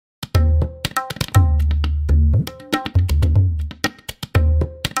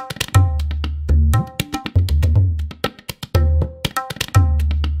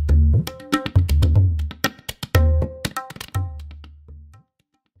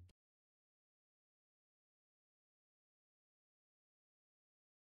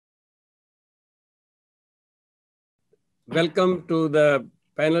Welcome to the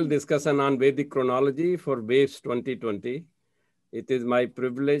panel discussion on Vedic Chronology for WAVES 2020. It is my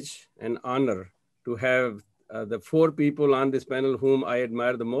privilege and honor to have the four people on this panel whom I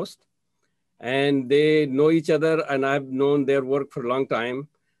admire the most. And they know each other, and I've known their work for a long time.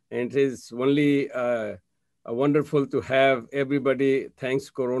 And it is only wonderful to have everybody,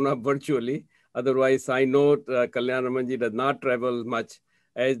 thanks Corona, virtually. Otherwise, I know Kalyanaraman ji does not travel much,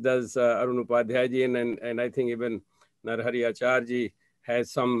 as does Arun Upadhyay ji, and I think even Narahari Achar ji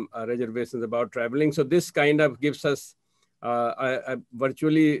has some reservations about traveling. So this kind of gives us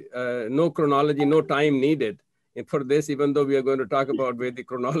virtually no chronology, no time needed for this, even though we are going to talk about Vedic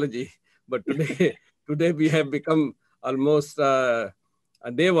chronology. But today we have become almost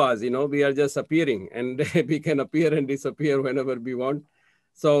devas, we are just appearing, and we can appear and disappear whenever we want.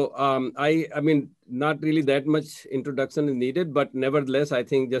 So I mean, not really that much introduction is needed, but nevertheless, I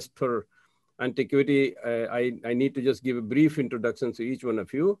think just for antiquity, I need to just give a brief introduction to each one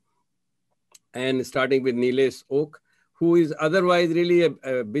of you. And starting with Nilesh Oak, who is otherwise really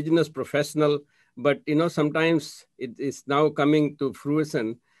a business professional, but sometimes it is now coming to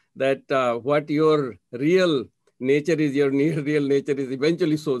fruition that what your real nature is, your real nature is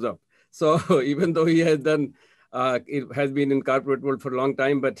eventually shows up. So even though he has done, it has been in corporate world for a long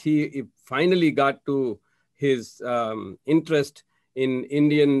time, but he finally got to his interest in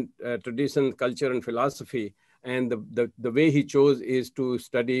Indian tradition, culture, and philosophy. And the way he chose is to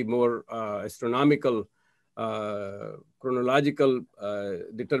study more astronomical, chronological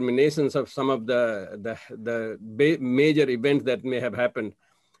determinations of some of the major events that may have happened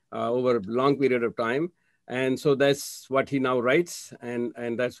over a long period of time. And so that's what he now writes,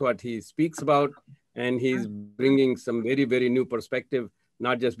 and that's what he speaks about. And he's bringing some very, very new perspective,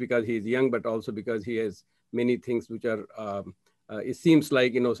 not just because he's young, but also because he has many things which are, it seems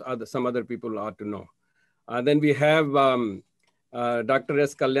like, some other people ought to know. Then we have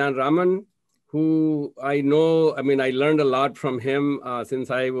Dr.S. Kalyanaraman, who I know, I mean, I learned a lot from him since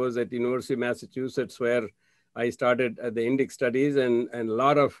I was at University of Massachusetts, where I started the Indic studies, and a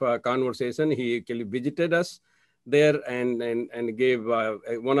lot of conversation. He actually visited us there and gave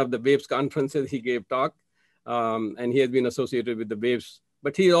one of the WAVES conferences. He gave talk, and he has been associated with the WAVES.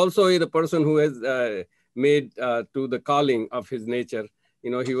 But he also is a person who has made to the calling of his nature. He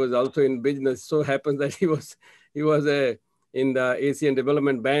was also in business. So happens that he was in the Asian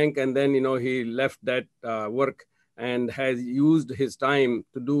Development Bank, and then he left that work and has used his time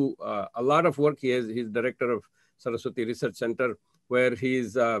to do a lot of work. He's director of Saraswati Research Center, where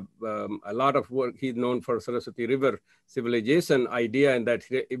he's a lot of work. He's known for Saraswati River civilization idea, and that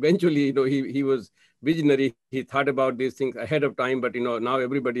eventually, he was visionary. He thought about these things ahead of time, but now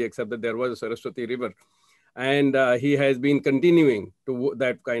everybody accepts that there was a Saraswati River, and he has been continuing to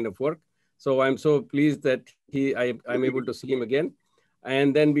that kind of work. So I'm so pleased that I'm able to see him again.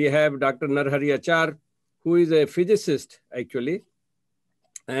 And then we have Dr. Narahari Achar, who is a physicist, actually.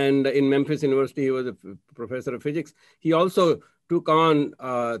 And in Memphis University, he was a professor of physics. He also took on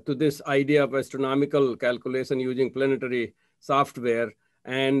to this idea of astronomical calculation using planetary software.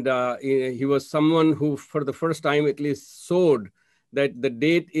 And he was someone who, for the first time, at least showed that the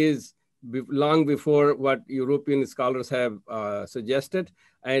date is long before what European scholars have suggested,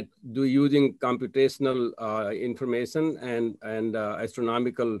 at using computational information and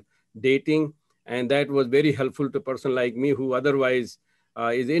astronomical dating. And that was very helpful to a person like me, who otherwise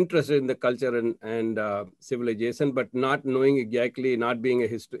is interested in the culture and civilization, but not knowing exactly, not being a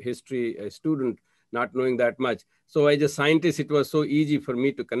history student, not knowing that much. So as a scientist, it was so easy for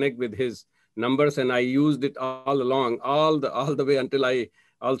me to connect with his numbers, and I used it all along, all the way until I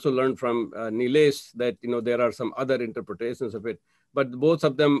also learned from Nilesh that there are some other interpretations of it. But both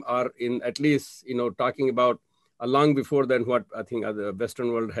of them are in at least talking about long before than what I think the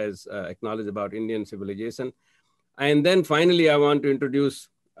Western world has acknowledged about Indian civilization. And then finally, I want to introduce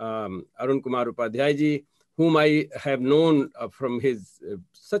Arun Kumar Upadhyay ji, whom I have known from his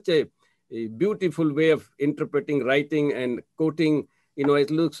such a beautiful way of interpreting, writing, and quoting.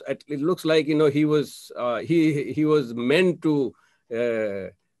 It looks like he was meant to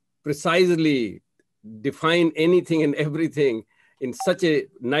precisely define anything and everything in such a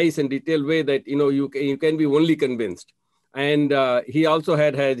nice and detailed way that you can be only convinced. And he also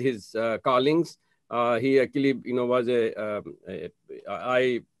had his callings. He actually was a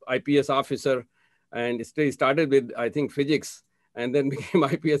IPS officer, and he started with, I think, physics, and then became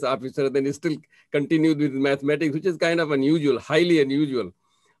IPS officer. Then he still continued with mathematics, which is kind of unusual, highly unusual.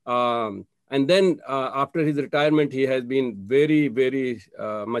 And then after his retirement, he has been very, very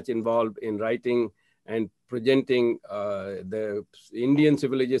much involved in writing and presenting the Indian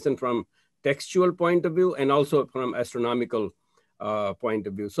civilization from textual point of view and also from astronomical point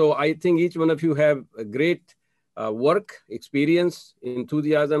of view. So I think each one of you have a great work, experience,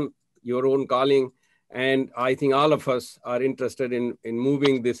 enthusiasm, your own calling. And I think all of us are interested in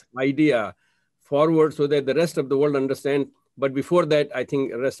moving this idea forward so that the rest of the world understand. But before that, I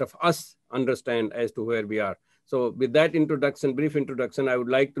think the rest of us understand as to where we are. So with that introduction, brief introduction, I would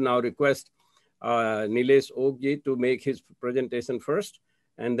like to now request Nilesh Oak to make his presentation first,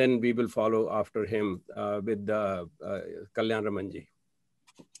 and then we will follow after him with Kalyanaraman ji.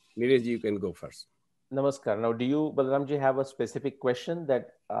 Nilesh ji, you can go first. Namaskar. Now, do you, Balramji, have a specific question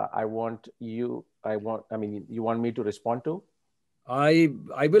that you want me to respond to? I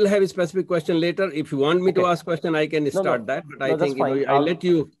will have a specific question later. If you want me to ask question, I can start that. But I think I'll let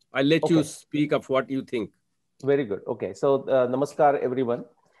you speak of what you think. Very good. Okay. So namaskar, everyone.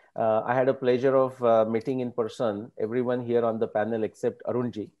 I had a pleasure of meeting in person everyone here on the panel except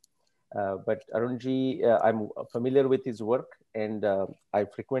Arunji. But Arunji, I'm familiar with his work, and I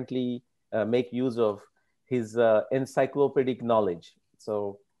frequently make use of his encyclopedic knowledge.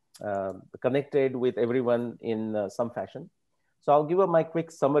 So connected with everyone in some fashion. So I'll give my quick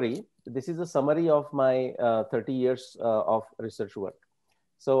summary. This is a summary of my 30 years of research work.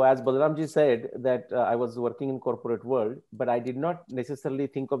 So as Balaramji said that I was working in corporate world, but I did not necessarily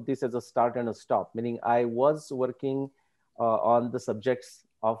think of this as a start and a stop, meaning I was working on the subjects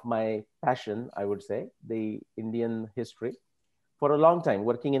of my passion, I would say, the Indian history, for a long time,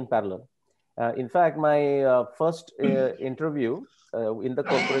 working in parallel. In fact, my first interview in the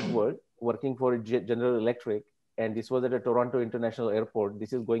corporate world, working for General Electric, and this was at a Toronto International Airport.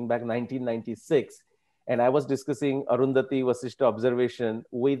 This is going back 1996. And I was discussing Arundhati Vasishta observation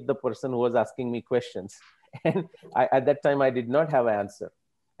with the person who was asking me questions. And at that time, I did not have an answer.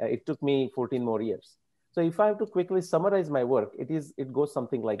 It took me 14 more years. So if I have to quickly summarize my work, it goes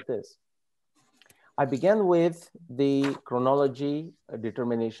something like this. I began with the chronology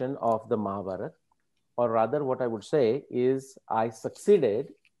determination of the Mahabharata, or rather what I would say is I succeeded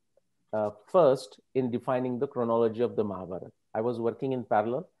first in defining the chronology of the Mahabharata. I was working in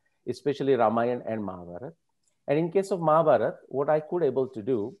parallel, especially Ramayana and Mahabharata. And in case of Mahabharata, what I could able to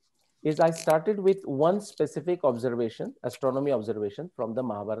do is I started with one specific observation, astronomy observation from the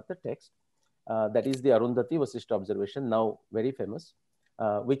Mahabharata text. That is the Arundhati Vasishta observation, now very famous,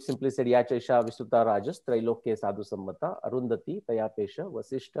 which simply said, Yachaisha Visuta Rajas Trailokya Sadhu Sammata Arundhati Tayapesha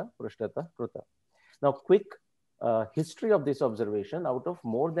Vasishta Prashtata Kruta. Now, quick history of this observation. Out of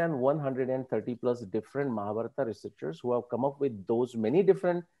more than 130 plus different Mahabharata researchers who have come up with those many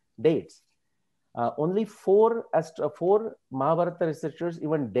different dates, only four Mahabharata researchers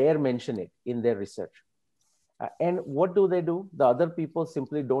even dare mention it in their research. And what do? The other people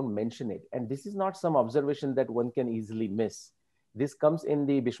simply don't mention it. And this is not some observation that one can easily miss. This comes in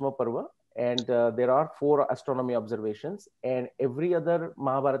the Bhishma Parva, and there are 4 astronomy observations, and every other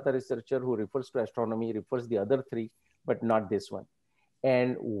Mahabharata researcher who refers to astronomy refers the other 3, but not this one.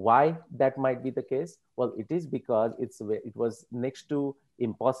 And why that might be the case? Well, it is because it was next to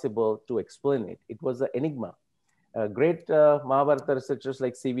impossible to explain it. It was an enigma. Great Mahabharata researchers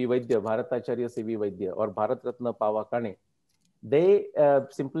like C.V. Vaidya, Bharatacharya C.V. Vaidya, or Bharat Ratna Pava Kane, they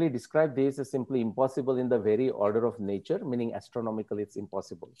simply describe this as simply impossible in the very order of nature, meaning astronomically it's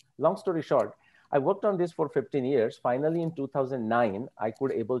impossible. Long story short, I worked on this for 15 years. Finally, in 2009, I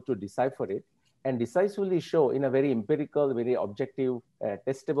could able to decipher it and decisively show in a very empirical, very objective,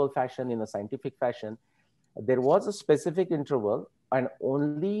 testable fashion, in a scientific fashion, there was a specific interval, and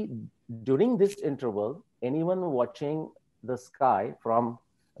only during this interval, anyone watching the sky from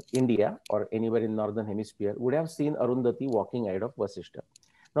India or anywhere in Northern Hemisphere would have seen Arundhati walking ahead of Vasishta.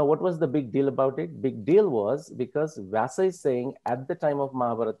 Now, what was the big deal about it? Big deal was because Vyasa is saying at the time of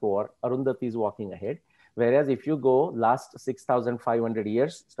Mahabharata war, Arundhati is walking ahead. Whereas if you go last 6,500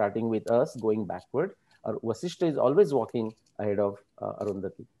 years, starting with us, going backward, Vasishta is always walking ahead of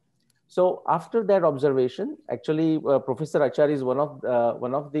Arundhati. So after that observation, actually, Professor Achar is one of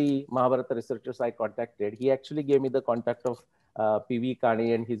the Mahabharata researchers I contacted. He actually gave me the contact of P.V.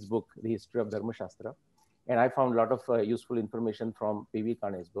 Kane and his book, The History of Dharma Shastra. And I found a lot of useful information from P.V.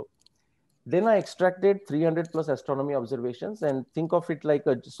 Kane's book. Then I extracted 300 plus astronomy observations, and think of it like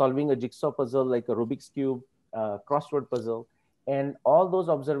solving a jigsaw puzzle, like a Rubik's Cube, crossword puzzle. And all those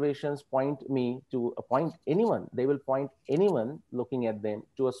observations point me to anyone. They will point anyone looking at them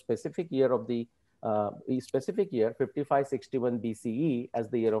to a specific year of the specific year, 5561 BCE, as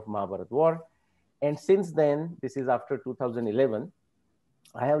the year of Mahabharata war. And since then, this is after 2011,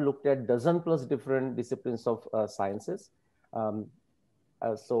 I have looked at dozen plus different disciplines of sciences.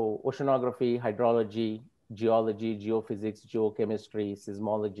 So oceanography, hydrology, geology, geophysics, geochemistry,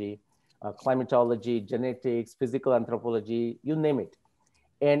 seismology, climatology, genetics, physical anthropology, you name it.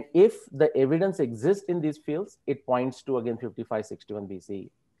 And if the evidence exists in these fields, it points to, again, 5561 BCE.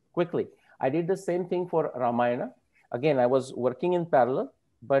 Quickly, I did the same thing for Ramayana. Again, I was working in parallel,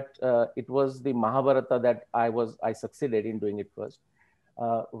 but it was the Mahabharata that I succeeded in doing it first.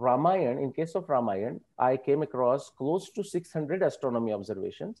 Ramayana, in case of Ramayana, I came across close to 600 astronomy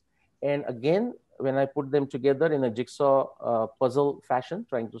observations. And again, when I put them together in a jigsaw puzzle fashion,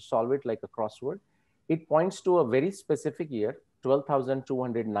 trying to solve it like a crossword, it points to a very specific year,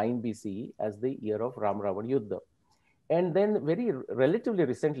 12,209 BCE, as the year of Ram Ravan Yuddha. And then very relatively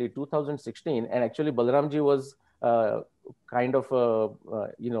recently, 2016, and actually Balaramji was kind of,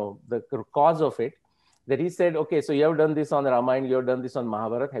 the cause of it, that he said, okay, so you have done this on Ramayana, you have done this on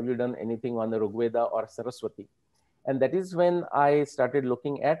Mahabharata, have you done anything on the Rigveda or Saraswati? And that is when I started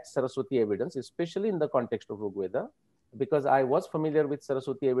looking at Saraswati evidence, especially in the context of Rigveda, because I was familiar with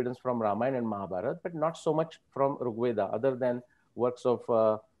Saraswati evidence from Ramayana and Mahabharata, but not so much from Rigveda, other than works of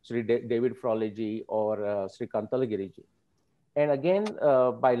Sri David Frawley or Sri Kantalagiriji. And again,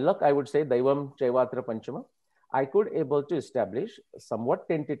 by luck, I would say, Daivam Chaivatra Panchama, I could able to establish somewhat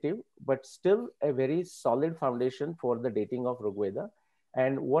tentative, but still a very solid foundation for the dating of Rigveda.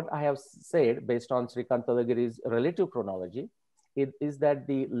 And what I have said, based on Sri Kantalagiri's relative chronology, it is that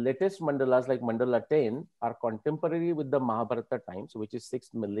the latest mandalas, like Mandala 10, are contemporary with the Mahabharata times, which is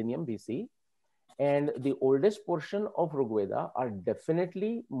 6th millennium BC. And the oldest portion of Rigveda are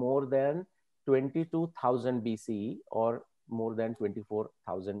definitely more than 22,000 BCE, or more than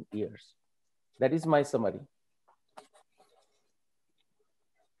 24,000 years. That is my summary.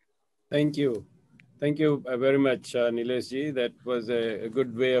 Thank you. Thank you very much, Nilesh ji. That was a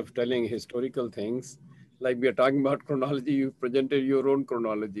good way of telling historical things. Like we are talking about chronology, you presented your own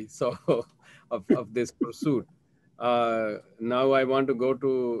chronology of this pursuit. Now I want to go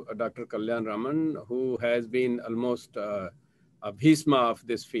to Dr. Kalyanaraman, who has been almost a Bhisma of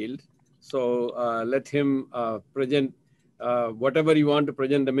this field. So let him present whatever you want to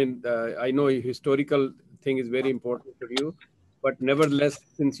present. I mean, I know historical thing is very important for you, but nevertheless,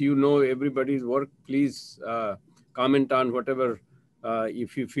 since you know everybody's work, please comment on whatever,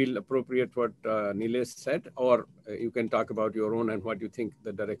 if you feel appropriate, what Nilesh said, or you can talk about your own and what you think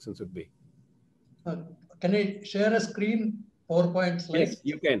the directions would be. Can I share a screen, PowerPoint slide? Yes,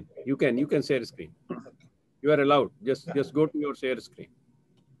 you can. You can share a screen. You are allowed. Just go to your share screen.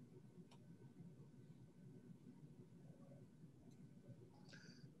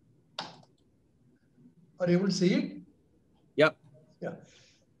 Are you able to see it? Yeah. Yeah.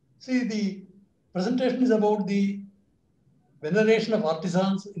 See, the presentation is about the veneration of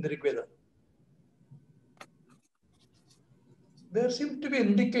artisans in the Rigveda. There seems to be an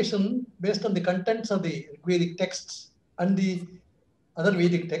indication based on the contents of the Rigvedic texts and the other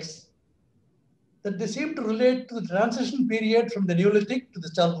Vedic texts that they seem to relate to the transition period from the Neolithic to the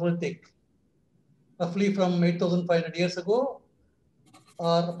Chalcolithic, roughly from 8,500 years ago,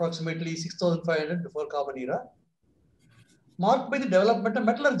 or approximately 6,500 before Common Era, marked by the development of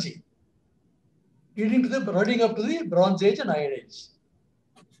metallurgy, leading up to the Bronze Age and Iron Age.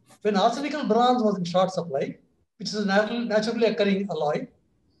 When arsenical bronze was in short supply, which is a naturally occurring alloy,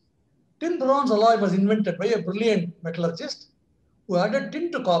 tin bronze alloy was invented by a brilliant metallurgist who added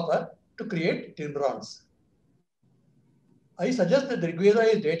tin to copper to create tin bronze. I suggest that the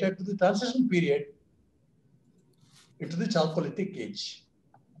Rigveda is dated to the transition period into the Chalcolithic age.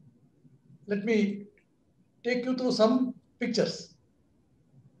 Let me take you through some pictures.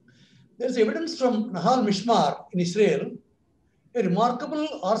 There is evidence from Nahal Mishmar in Israel, a remarkable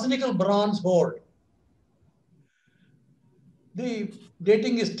arsenical bronze hoard. The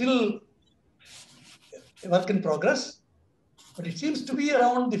dating is still a work in progress, but it seems to be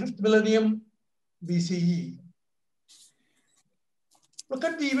around the 5th millennium BCE. Look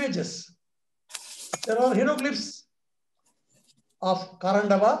at the images. There are hieroglyphs of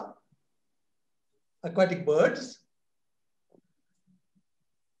Karandava, aquatic birds.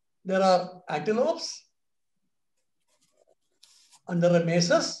 There are antelopes, and there are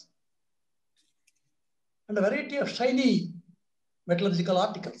mesas, and a variety of shiny metallurgical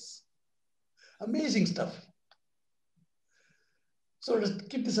articles. Amazing stuff. So let's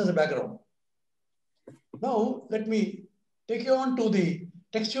keep this as a background. Now, let me take you on to the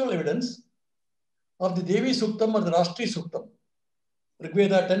textual evidence of the Devi Suktam or the Rashtri Suktam,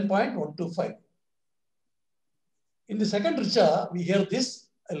 Rigveda 10.125. In the second Richa, we hear this.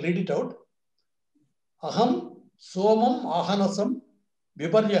 I'll read it out. Aham somam ahanasam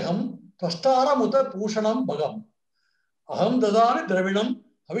viparyaham tvashtara muta pushanam bhagam. Aham dadami dravinam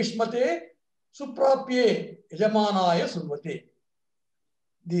havishmate suprapye yajamanaya sunvate.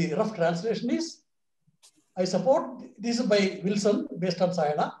 The rough translation is, I support, this is by Wilson based on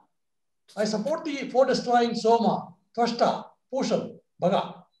Sayana. I support the for destroying Soma, Tvashta, Pushan,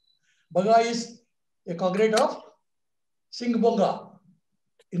 Bhaga. Bhaga is a cognate of Singh Bonga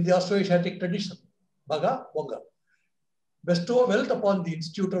in the Austro-Asiatic tradition. Bhaga, Bonga. Bestow wealth upon the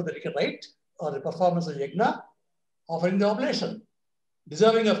institute of the right or the performance of yajna, offering the oblation,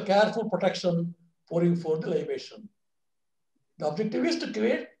 deserving of careful protection, pouring forth the libation. The objective is to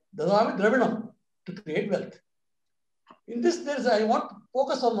create Dadami Dravinam, to create wealth. In this, I want to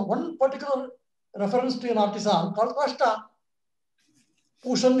focus on one particular reference to an artisan called Tvashta.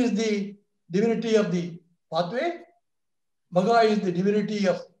 Pushan is the divinity of the pathway. Bhaga is the divinity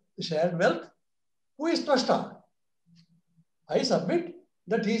of the shared wealth. Who is Tvashta? I submit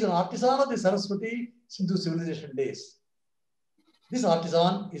that he is an artisan of the Saraswati Sindhu civilization days. This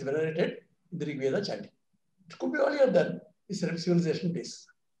artisan is venerated in the Rig Veda chanting. It could be earlier than the civilization days.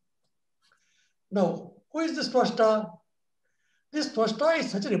 Now, who is this Tvashta? This Tvashta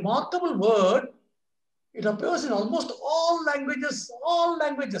is such a remarkable word. It appears in almost all languages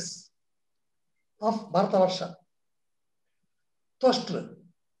of Bharatavarsha. Tvashtra,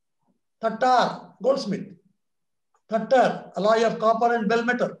 Tatar, goldsmith. Tattar, alloy of copper and bell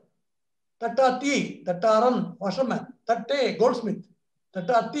metal. Tattati, Tattaran, washerman. Tatte, goldsmith.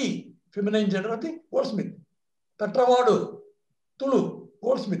 Tattati, feminine gender of the goldsmith. Tattravadu, Tulu,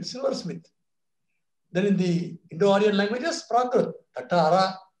 goldsmith, silversmith. Then in the Indo-Aryan languages, Prakrit,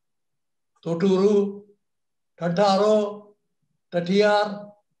 Tattara, Toturu, Tattaro, Tatiyar,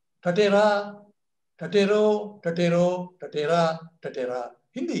 Tatera, Tatero, Tatero, Tatera, Tatera.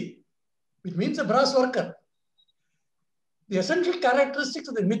 Hindi, which means a brass worker. The essential characteristics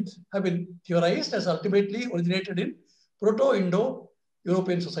of the myth have been theorized as ultimately originated in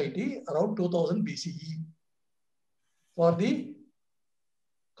Proto-Indo-European society around 2000 BCE. For the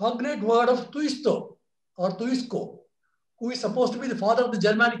cognate word of Tuisto or Tuisko, who is supposed to be the father of the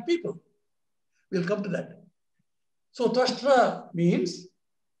Germanic people. We'll come to that. So Tvashtra means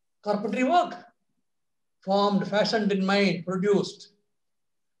carpentry work, formed, fashioned in mind, produced.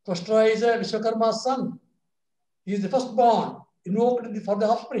 Tvashtra is a Vishwakarma's son. He is the firstborn, invoked for the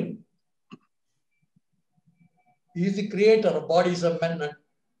offspring. He is the creator of bodies of men and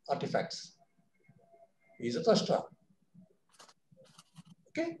artifacts. He is a Tvashtra.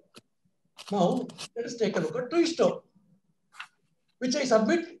 Okay? Now, let us take a look at Tuisto, which I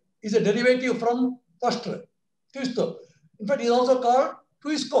submit is a derivative from Tvashtra. Tuisto. In fact, he is also called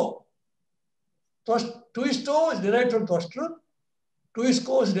Tuisko. Tuisto is derived from Tvashtra.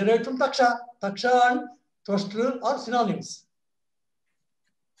 Tuisko is derived from Taksha. Taksha and Tvashtra are synonyms.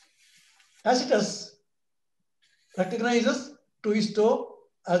 Tacitus recognizes Tuisto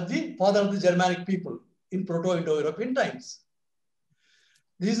as the father of the Germanic people in Proto-Indo-European times.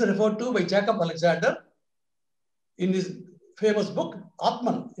 This is referred to by Jacob Alexander in his famous book,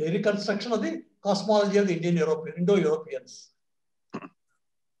 Atman, a reconstruction of the cosmology of the Indo-Europeans.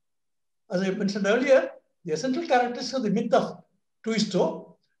 As I mentioned earlier, the essential characteristics of the myth of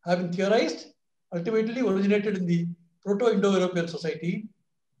Tuisto have been theorized, ultimately originated in the Proto-Indo-European society,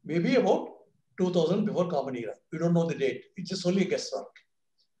 maybe about 2000 before Common Era. We don't know the date. It's just only guesswork,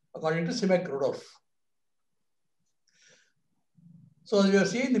 according to Simek Rudolph. So as we have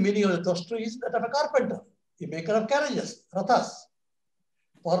seen, the meaning of the Tvashtra is that of a carpenter, a maker of carriages, rathas,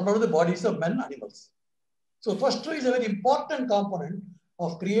 formed out of the bodies of men and animals. So Tvashtra is a very important component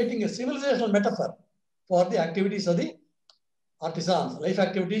of creating a civilizational metaphor for the activities of the artisans, life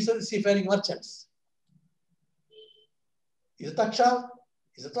activities of the seafaring merchants. Is a Taksha,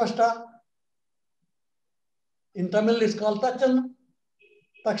 is a Tvashta. In Tamil, it's called Tachan.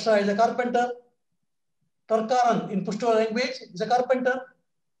 Taksha is a carpenter. Tarkaran in Pushto language is a carpenter.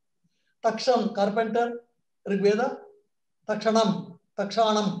 Taksham, carpenter, Rigveda. Takshanam,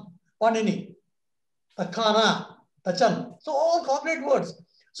 Takshanam, Panini. Takhana, Tachan. So all cognate words.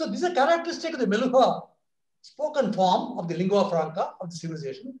 So this is a characteristic of the Meluha spoken form of the lingua franca of the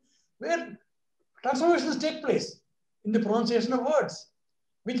civilization, where transformations take place in the pronunciation of words,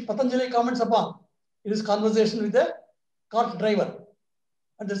 which Patanjali comments upon in his conversation with the cart driver.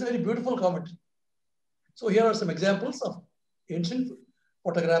 And that's a very beautiful comment. So here are some examples of ancient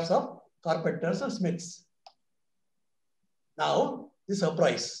photographs of carpenters and smiths. Now, the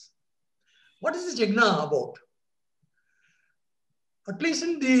surprise. What is this yajna about? At least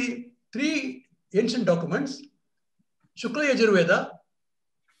in the three ancient documents, Shukla Yajurveda,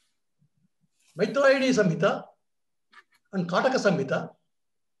 Maitrayani Samhita, and Kataka Samhita,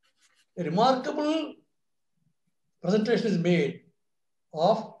 a remarkable presentation is made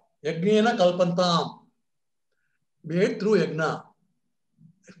of Yajnena Kalpantam, made through Yajna.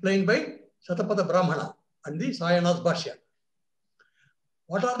 explained by Shatapada Brahmana and the Sayana's Bhashya.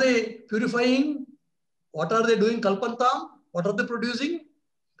 What are they purifying? What are they doing kalpantam? What are they producing?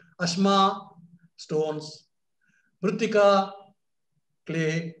 Ashma, stones, Mritika,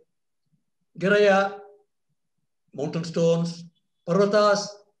 clay, Giraya, mountain stones, Parvatas,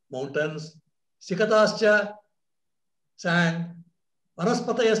 mountains, Sikatascha, sand,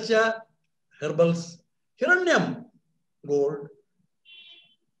 Vanaspatayascha, herbals, Hiranyam, gold,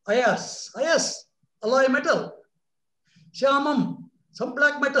 Ayas, alloy metal, Shyamam, some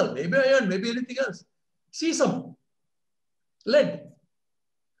black metal, maybe iron, maybe anything else, Sesam, lead,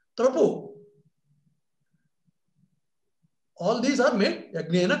 Trapu. All these are made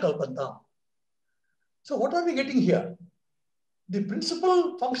Yagnena Kalpantam. So what are we getting here? The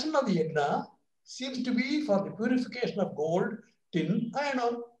principal function of the Yagna seems to be for the purification of gold, tin, iron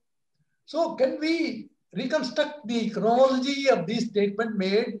ore. So can we reconstruct the chronology of this statement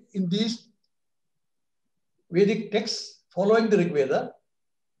made in these Vedic texts following the Rig Veda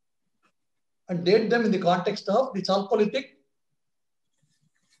and date them in the context of the Chalcolithic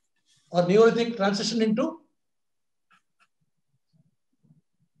or Neolithic transition into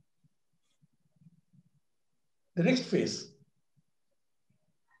the next phase?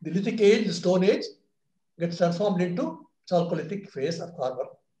 The Lithic age, the Stone age, gets transformed into Chalcolithic phase of carbon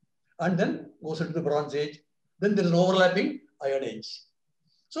and then goes into the Bronze age. Then there is an overlapping Iron age.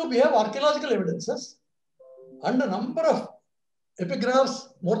 So we have archaeological evidences and a number of epigraphs,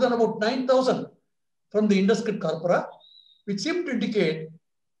 more than about 9,000 from the Indus corpora, which seem to indicate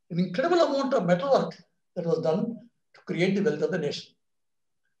an incredible amount of metalwork that was done to create the wealth of the nation.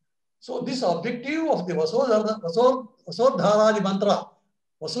 So this objective of the Vasodharadi mantra,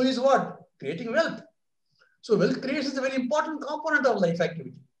 Vasu is what? Creating wealth. So wealth creation is a very important component of life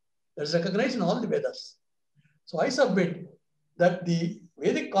activity. That is recognized in all the Vedas. So I submit that the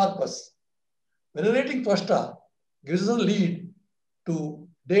Vedic corpus, venerating Twashta, gives us a lead to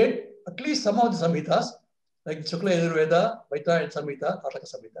date at least some of the Samhitas, like Shukla Yajurveda, Vaita and Samhita, Kataka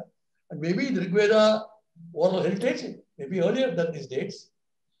Samhita. And maybe the Rig Veda oral heritage, maybe earlier than these dates,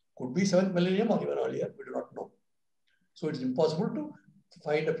 could be 7th millennium or even earlier, we do not know. So it's impossible to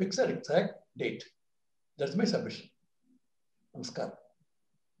find a fixed exact date. That's my submission. Namaskar.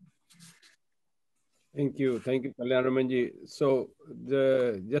 Thank you, Kalyanaraman. So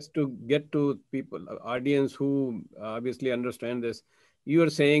just to get to people, audience who obviously understand this, you are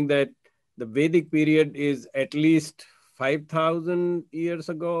saying that the Vedic period is at least 5,000 years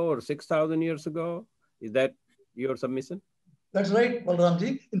ago or 6,000 years ago. Is that your submission? That's right,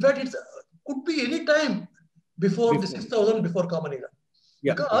 Balramji. In fact, it could be any time before the 6,000 before Common Era.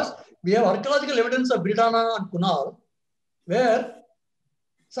 Yeah, because we have archaeological evidence of Bridana and Kunal, where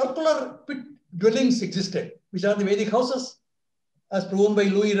circular pit dwellings existed, which are the Vedic houses, as proven by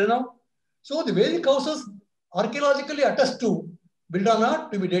Louis Renaud. So the Vedic houses archaeologically attest to Bridana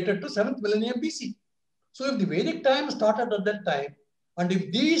to be dated to 7th millennium BC. So if the Vedic time started at that time, and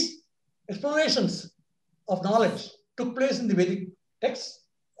if these explorations of knowledge took place in the Vedic texts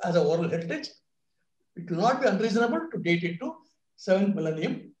as a oral heritage, it will not be unreasonable to date it to 7th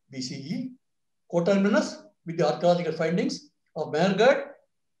millennium BCE, coterminous with the archaeological findings of Mehergarh,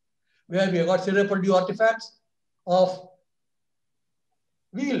 where we have got Sirapaldu artifacts of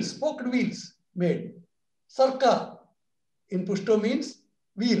wheels, spoked wheels made. Sarka in Pushto means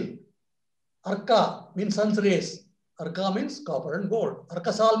wheel. Arka means sun's rays. Arka means copper and gold.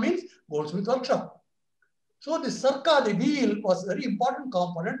 Arkasal means goldsmith workshop. So the Sarka, the wheel, was a very important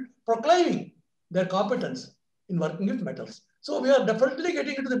component proclaiming their competence in working with metals. So we are definitely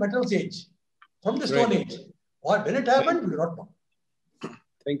getting into the metals age from the Stone Age. When it happened, we do not know.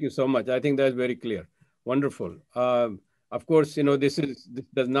 Thank you so much. I think that's very clear. Wonderful. Of course, this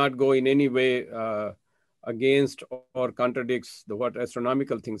does not go in any way against or contradicts what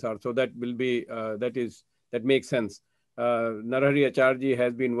astronomical things are. So that will be that makes sense. Narahari Acharji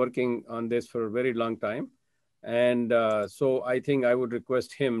has been working on this for a very long time, and so I think I would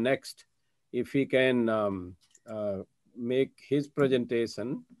request him next if he can make his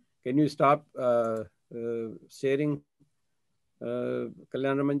presentation. Can you stop sharing?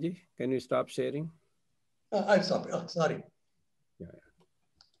 Kalyanaraman, can you stop sharing? I'll stop. Oh, sorry. Yeah.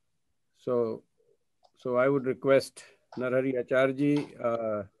 So I would request Narahari Acharji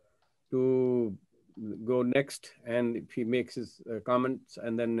to go next, and if he makes his comments,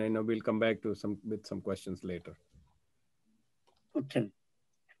 and then we'll come back to with some questions later. Okay.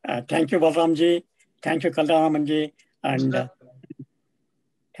 Thank you, Balramji. Thank you, Kalyanaraman, and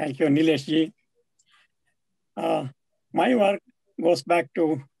thank you, Nilesh. My work goes back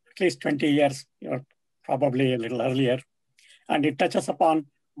to at least 20 years, or probably a little earlier. and it touches upon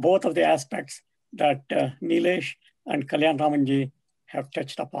both of the aspects that Nilesh and Kalyanaraman have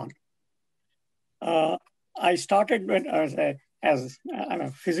touched upon. I started with, I'm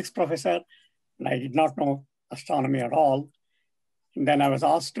a physics professor, and I did not know astronomy at all. And then I was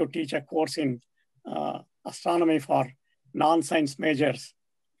asked to teach a course in astronomy for non-science majors.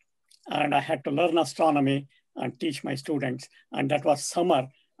 And I had to learn astronomy and teach my students. And that was summer.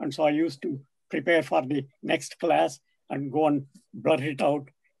 And so I used to prepare for the next class and go and blur it out.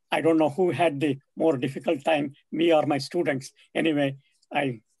 I don't know who had the more difficult time, me or my students. Anyway,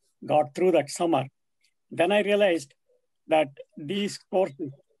 I got through that summer. Then I realized that these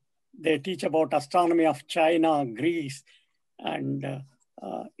courses, they teach about astronomy of China, Greece, and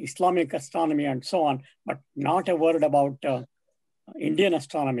Islamic astronomy and so on, but not a word about Indian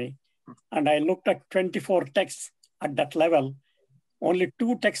astronomy. And I looked at 24 texts at that level. Only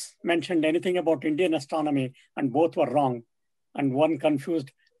 2 texts mentioned anything about Indian astronomy, and both were wrong. And one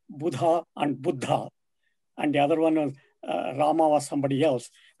confused Buddha and Buddha, and the other one was Rama was somebody else.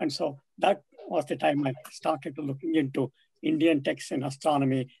 And so that was the time I started to looking into Indian texts in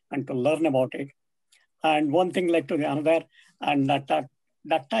astronomy and to learn about it. And one thing led to the another. And at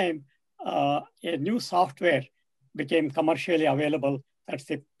that time, a new software became commercially available. That's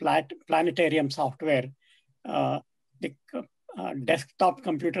the planetarium software. The desktop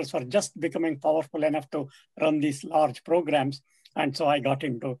computers were just becoming powerful enough to run these large programs. And so I got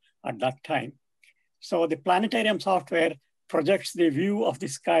into at that time. So the planetarium software projects the view of the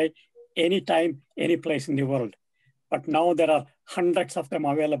sky anytime, any place in the world. But now there are hundreds of them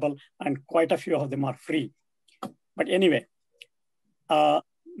available and quite a few of them are free. But anyway,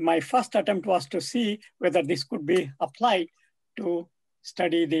 my first attempt was to see whether this could be applied to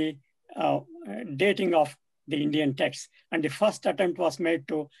study the dating of the Indian texts. And the first attempt was made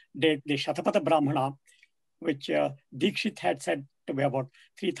to date the Shatapatha Brahmana, which Dikshit had said to be about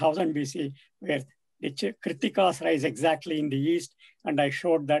 3000 BC, where the Kritikas rise exactly in the east. And I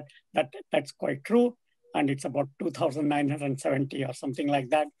showed that that's quite true. And it's about 2970 or something like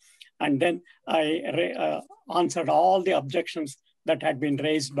that. And then I answered all the objections that had been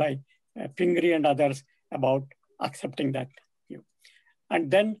raised by Pingri and others about accepting that view. And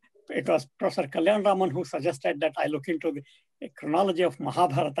then it was Professor Kalyanaraman who suggested that I look into the chronology of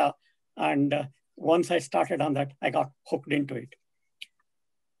Mahabharata. And once I started on that, I got hooked into it.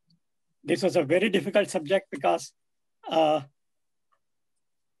 This was a very difficult subject because I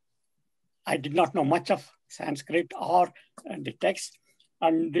did not know much of Sanskrit or the text.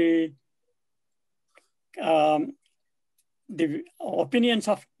 And the opinions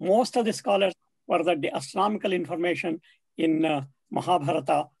of most of the scholars were that the astronomical information in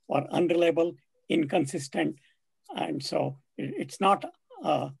Mahabharata were unreliable, inconsistent, and so it's not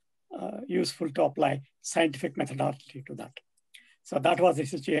useful to apply scientific methodology to that. So that was the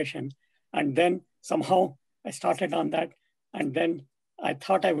situation. And then somehow I started on that, and then I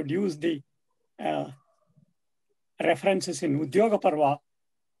thought I would use the references in Udyoga Parva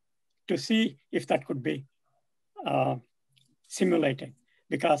to see if that could be simulated,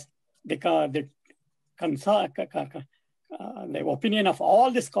 because the opinion of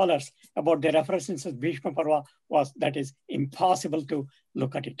all the scholars about the references of Bhishma Parva was that is impossible to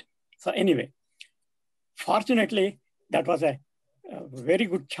look at it. So anyway, fortunately, that was a very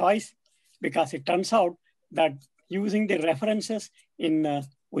good choice, because it turns out that using the references in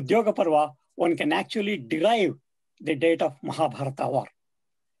Udyoga Parva, one can actually derive the date of Mahabharata war.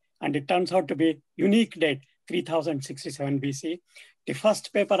 And it turns out to be unique date, 3067 BC. The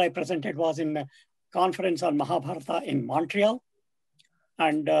first paper I presented was in a conference on Mahabharata in Montreal.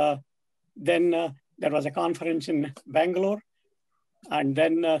 And then there was a conference in Bengaluru. And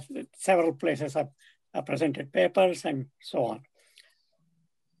then several places I presented papers and so on.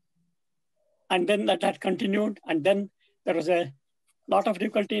 And then that continued. And then there was a lot of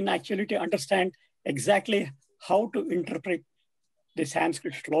difficulty in actually to understand exactly how to interpret the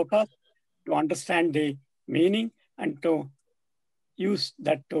Sanskrit shlokas, to understand the meaning, and to use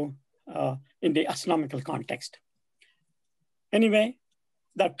that to in the astronomical context. Anyway,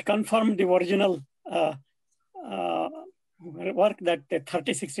 that confirmed the original work that the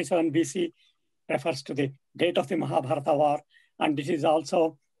 3067 BC refers to the date of the Mahabharata war. And this is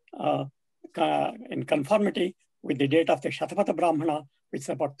also in conformity with the date of the Shatapatha Brahmana, which is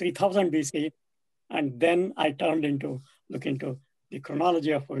about 3000 BC. And then I turned into look into the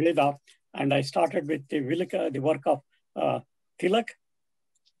chronology of Veda, and I started with the work of Tilak,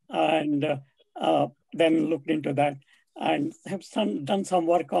 and then looked into that, and have done some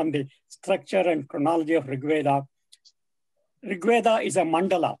work on the structure and chronology of Rig Veda. Rig Veda is a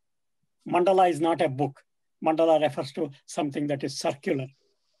mandala. Mandala is not a book. mandala refers to something that is circular.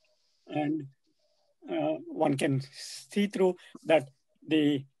 And one can see through that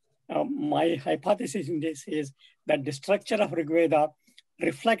my hypothesis in this is that the structure of Rigveda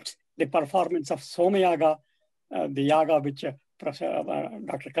reflects the performance of Somayaga, the yaga which Professor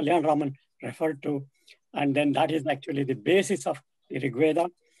Dr. Kalyanaraman referred to. And then that is actually the basis of the Rigveda.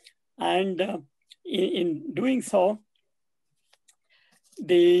 And in doing so,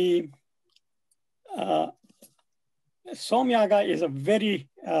 the Somyaga is a very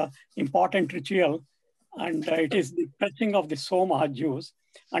important ritual, and it is the pressing of the Soma juice,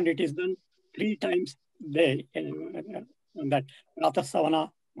 and it is done 3 times a day, in that Prata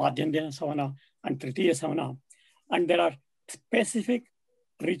Savana, Madhyandina Savana, and Tritiya Savana. And there are specific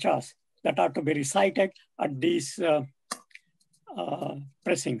richas that are to be recited at these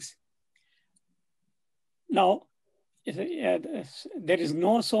pressings. Now, there is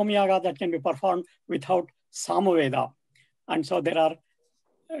no Somyaga that can be performed without Samaveda. And so there are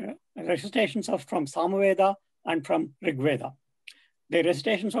recitations from Samaveda and from Rigveda. The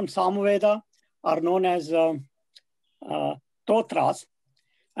recitations from Samaveda are known as Totras,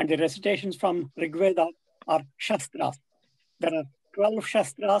 and the recitations from Rigveda are Shastras. There are 12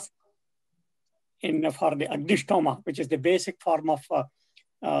 Shastras for the Agnishtoma, which is the basic form of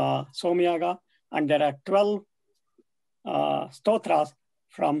Somyaga, and there are 12 Stotras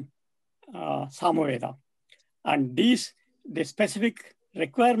from Samaveda. And the specific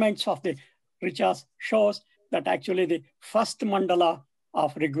requirements of the Richas shows that actually the first mandala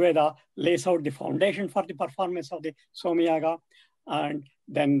of Rigveda lays out the foundation for the performance of the Somyaga, and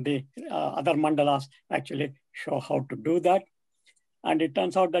then the other mandalas actually show how to do that. And it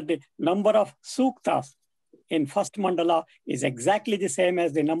turns out that the number of suktas in first mandala is exactly the same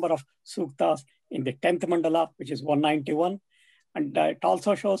as the number of suktas in the 10th mandala, which is 191. And it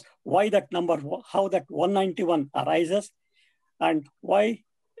also shows why that number, how that 191 arises, and why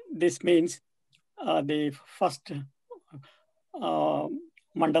this means the first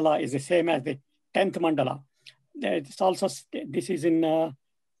mandala is the same as the 10th mandala. It's also, this is in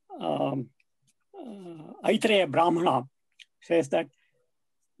Aitreya Brahmana, says that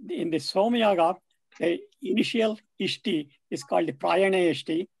in the Somyaga, the initial Ishti is called the Prayana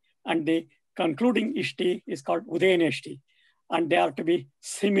Ishti, and the concluding Ishti is called Udayana Ishti. And they are to be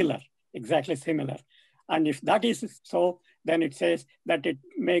similar, exactly similar. And if that is so, then it says that it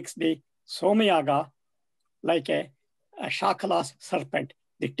makes the Somyaga like a Shakalas serpent.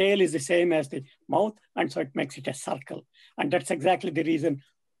 The tail is the same as the mouth, and so it makes it a circle. And that's exactly the reason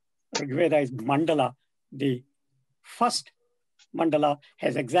Rigveda is mandala. The first mandala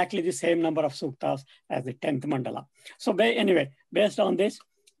has exactly the same number of suktas as the 10th mandala. So anyway, based on this,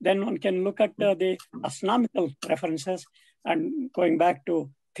 then one can look at the astronomical references, and going back to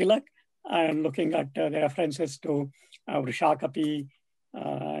Tilak and looking at the references to Vrishakapi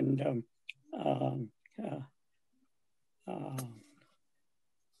and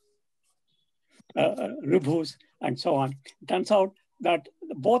Rubhus and so on. It turns out that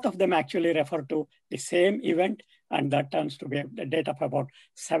both of them actually refer to the same event, and that turns to be a date of about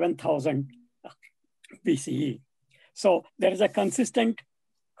 7,000 BCE. So there is a consistent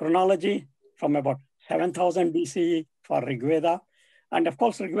chronology from about 7,000 BCE for Rigveda. And of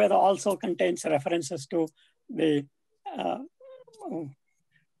course, Rigveda also contains references to the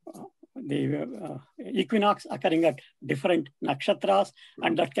equinox occurring at different nakshatras,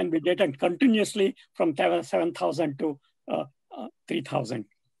 and that can be dated continuously from 7,000 to 3,000.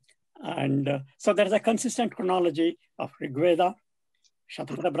 And so there's a consistent chronology of Rigveda,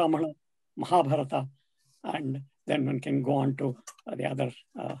 Shatapatha Brahmana, Mahabharata, and then one can go on to the other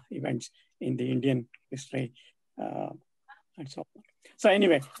events in the Indian history and so on. So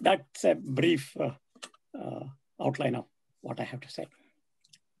anyway, that's a brief outline of what I have to say.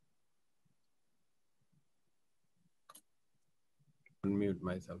 Unmute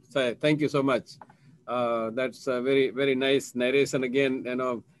myself. So thank you so much. That's a very, very nice narration. Again, you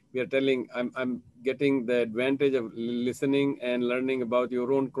know, we are telling, I'm getting the advantage of listening and learning about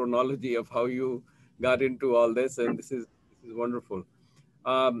your own chronology of how you got into all this, and this is wonderful.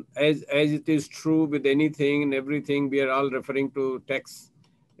 As it is true with anything and everything, we are all referring to texts.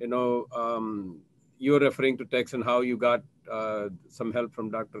 You know, you're referring to text and how you got some help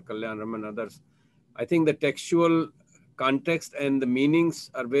from Dr. Kalyanaraman and others. I think the textual context and the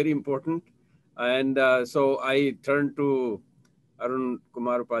meanings are very important. And so I turn to Arun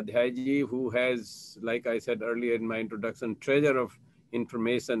Kumar Upadhyay ji, who has, like I said earlier in my introduction, treasure of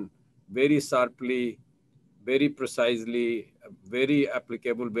information, very sharply, very precisely, very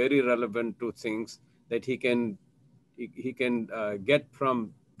applicable, very relevant to things that he can get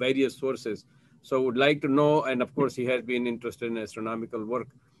from various sources. So would like to know, and of course he has been interested in astronomical work.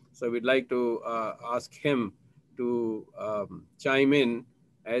 So we'd like to ask him to chime in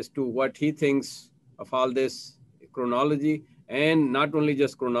as to what he thinks of all this chronology, and not only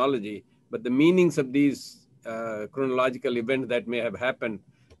just chronology, but the meanings of these chronological events that may have happened.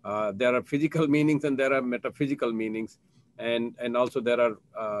 There are physical meanings and there are metaphysical meanings, and also there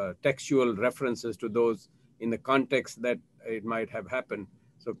are textual references to those in the context that it might have happened.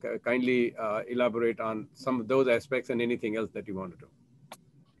 So kindly elaborate on some of those aspects and anything else that you want to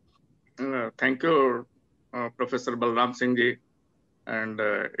do. Thank you, Professor Balram Singh ji. And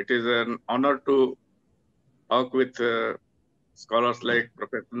it is an honor to talk with scholars like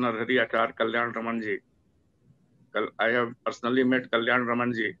Professor Narahari, Achar, Kalyanaraman ji. I have personally met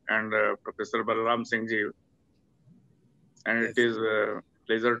Kalyanaraman ji and Professor Balram Singh ji, and Yes. it is a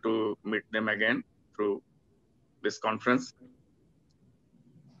pleasure to meet them again through this conference.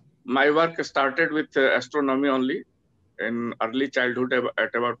 My work started with astronomy only. In early childhood,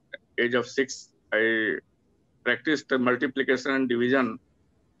 at about age of 6, I practiced multiplication and division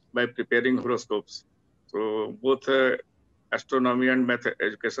by preparing horoscopes. So both astronomy and math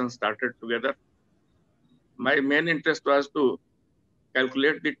education started together. My main interest was to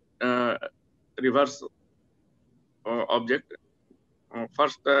calculate the reverse object.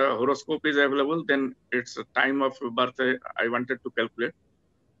 First, horoscope is available, then its time of birth I wanted to calculate,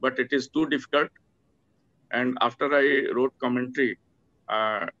 but it is too difficult. And after I wrote commentary,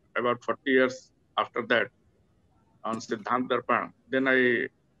 about 40 years after that, on Siddhant Darpan, then I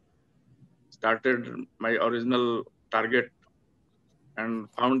started my original target and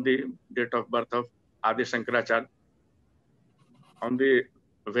found the date of birth of Adi Shankaracharya. On the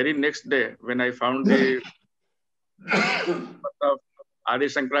very next day, when I found the birth of Adi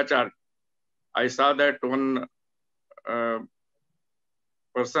Shankaracharya, I saw that one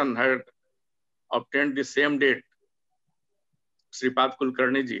person had obtained the same date, Sripad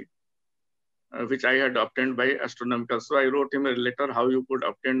Kulkarni ji, which I had obtained by astronomical. So I wrote him a letter how you could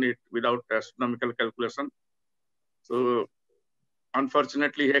obtain it without astronomical calculation. So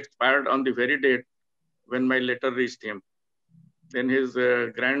unfortunately, he expired on the very date when my letter reached him. Then his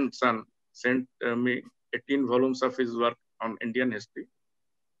grandson sent me 18 volumes of his work on Indian history.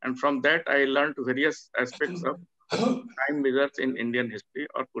 And from that, I learned various aspects of time measures in Indian history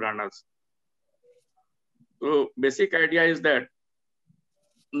or Puranas. So basic idea is that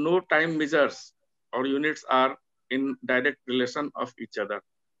no time measures or units are in direct relation of each other.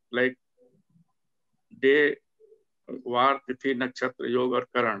 Like day, var, tithi, nakshatra, yoga, or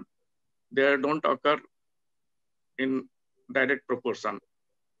karan, they don't occur in direct proportion.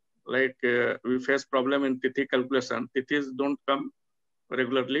 Like we face problem in tithi calculation. Tithis don't come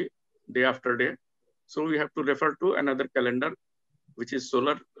regularly day after day. So we have to refer to another calendar, which is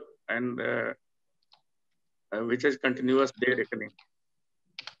solar and which is continuous day reckoning.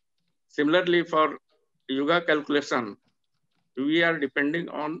 Similarly, for yuga calculation, we are depending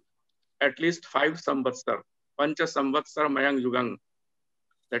on at least 5 samvatsar, pancha samvatsar mayang yugang.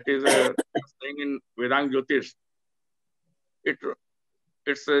 That is saying in Vedang Jyotish.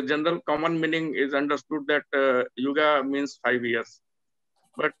 Its general common meaning is understood that yuga means 5 years.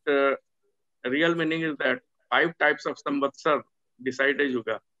 But real meaning is that 5 types of samvatsar decide a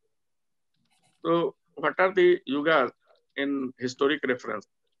yuga. So what are the yugas in historic reference?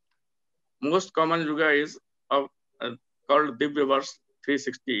 Most common yuga is called Divya Vars,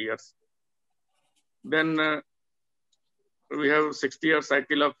 360 years. Then we have 60-year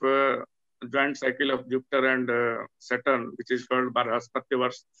cycle of joint cycle of Jupiter and Saturn, which is called Barahaspati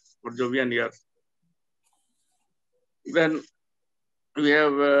Vars or Jovian years. Then we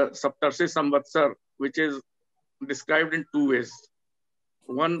have Saptarshi Samvatsar, which is described in 2 ways.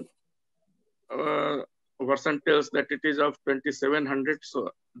 One version tells that it is of 2700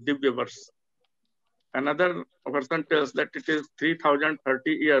 Divya Vars. Another version tells that it is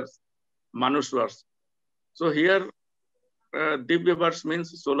 3030 years Manush Vars. So here Divya Vars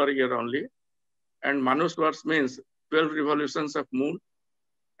means solar year only, and Manush Vars means 12 revolutions of moon,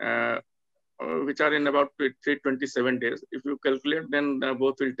 which are in about 327 days. If you calculate, then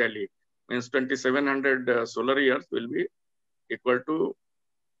both will tally. Means 2700 solar years will be equal to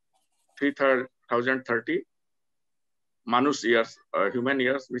 3030 Manush years, human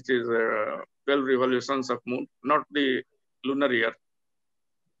years, which is 12 revolutions of moon, not the lunar year.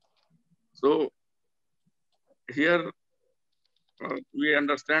 So here we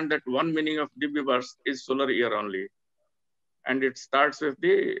understand that one meaning of Divya Vars is solar year only. And it starts with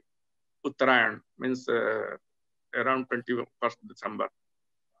the Uttarayan, means around 21st December.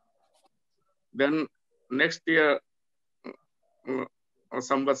 Then next year,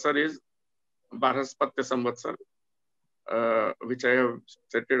 Samvatsar is Bharhaspatya Samvatsar, which I have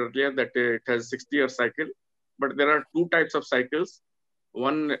stated earlier that it has 60-year cycle. But there are two types of cycles.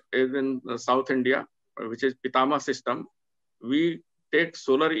 One is in South India, which is Pitama system. We take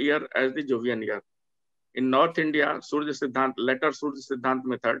solar year as the Jovian year. In North India, Surya Siddhant, later Surya Siddhant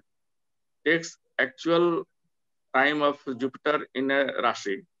method, takes actual time of Jupiter in a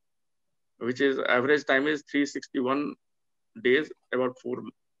Rashi, which is average time is 361 days, about 4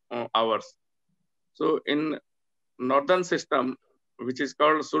 hours. So in northern system, which is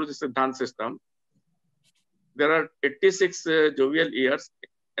called Surya Siddhant system, there are 86 jovial years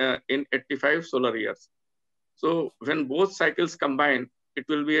in 85 solar years. So when both cycles combine, it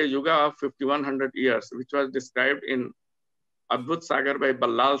will be a yuga of 5100 years, which was described in Adbhut Sagar by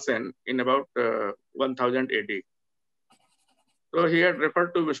Ballal Sen in about 1000 AD. So he had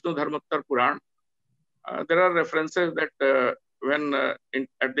referred to Vishnu Dharmottar Puran. There are references that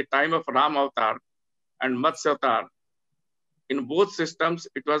at the time of Ram Avatar and Matsya Avatar, in both systems,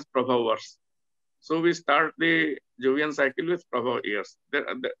 it was Prabha verse. So we start the Jovian cycle with Prabha years.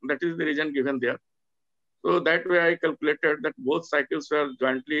 That is the reason given there. So that way I calculated that both cycles were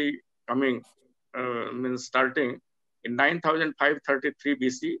jointly coming, means starting in 9533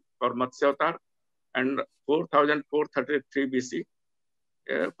 BC for Matsya Avatar and 4433 BC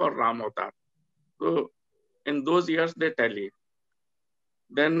for Ram Avatar. So in those years they tally.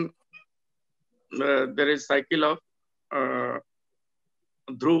 Then there is cycle of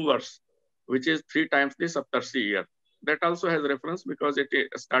Dhruv verse, which is 3 times the Saptarshi year. That also has reference because it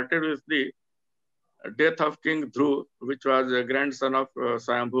started with the death of King Dhruv, which was a grandson of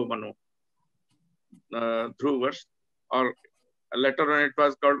Swayambhu Manu. Dhruv verse, or later on it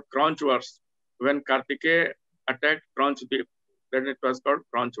was called Cronch verse. When Kartikeya attacked Cronchdeep, then it was called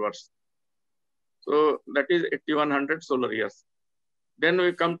Cronch verse. So that is 8100 solar years. Then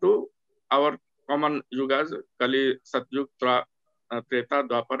we come to our common yugas, Kali, Satyug, Treta,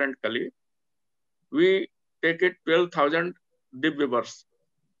 Dwapar and Kali. We take it 12,000 Divya verse.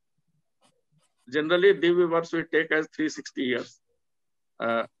 Generally, Divya verse we take as 360 years.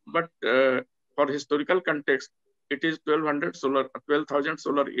 But for historical context, it is 12,000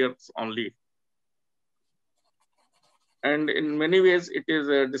 solar years only. And in many ways, it is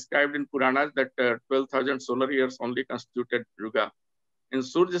described in Puranas that 12,000 solar years only constituted Yuga. In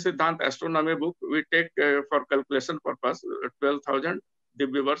Surya Siddhant astronomy book, we take for calculation purpose 12,000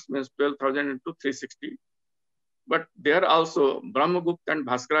 Divya verse means 12,000 into 360. But there also Brahmagupta and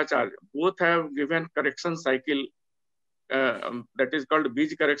Bhaskaracharya both have given correction cycle that is called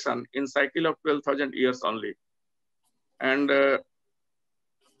Bij correction in cycle of 12,000 years only. And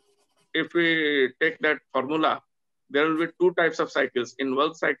if we take that formula, there will be 2 types of cycles. In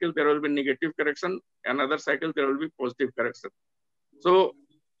one cycle, there will be negative correction. Another cycle, there will be positive correction. So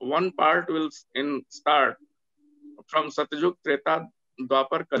one part will start from Satyug, Treta,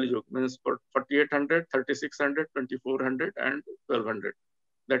 Dwapar, Kaliyug, means 4800, 3600, 2400, and 1200.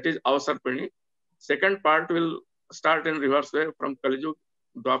 That is Avasarpini. Second part will start in reverse way from Kaliyug,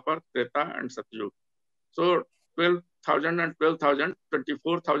 Dwapar, Treta, and Satyug. So 12,000 and 12,000,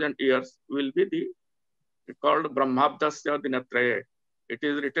 24,000 years will be called Brahmabdasya Dinatraya. It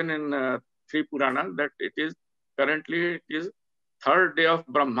is written in 3 Puranas that it is currently 3rd day of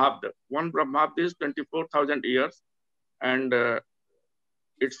Brahmabda. One Brahmabda is 24,000 years, and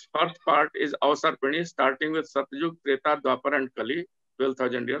its first part is Avasarpini, starting with Satyug, Treta, Dwapar, and Kali,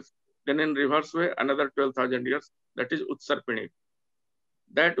 12,000 years. Then in reverse way, another 12,000 years, that is Utsarpini.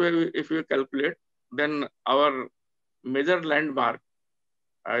 That way, if we calculate, then our major landmark,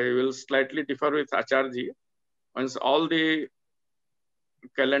 I will slightly differ with Acharji. Once all the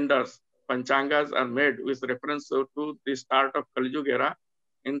calendars, Panchangas are made with reference to the start of Kaliyug era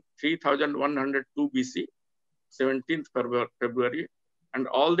in 3102 BC, 17th February, and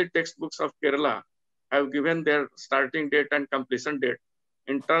all the textbooks of Kerala have given their starting date and completion date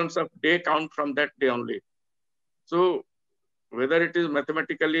in terms of day count from that day only. So whether it is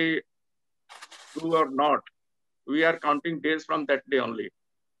mathematically true or not, we are counting days from that day only.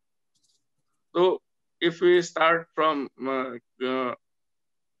 So if we start from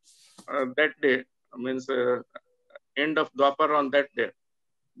that day, means end of Dwapar on that day,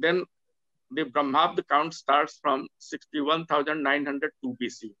 then the Brahmabda count starts from 61,902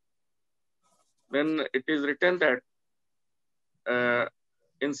 BC. Then it is written that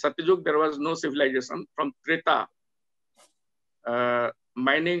in Satyug there was no civilization. From Treta,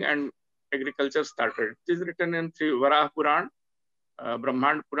 mining and agriculture started. It is written in 3 Varaha Puran,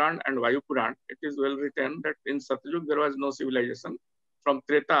 Brahmand Puran, and Vayu Puran. It is well written that in Satyug there was no civilization. From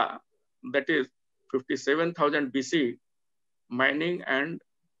Treta, that is 57,000 BC, mining and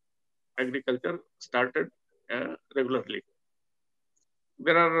agriculture started regularly.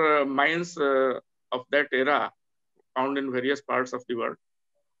 There are mines of that era found in various parts of the world.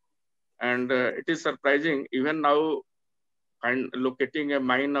 And it is surprising, even now, locating a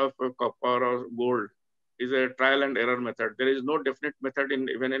mine of copper or gold is a trial and error method. There is no definite method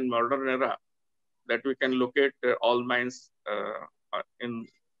even in modern era that we can locate all mines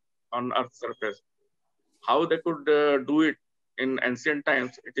on Earth's surface. How they could do it in ancient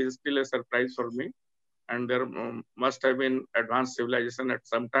times, it is still a surprise for me. And there must have been advanced civilization at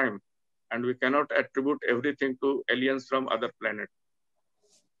some time. And we cannot attribute everything to aliens from other planets.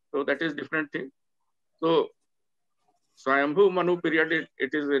 So that is different thing. So Swayambhu Manu period,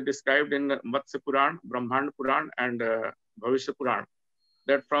 it is described in Matsya Puran, Brahmand Puran, and Bhavishya Puran.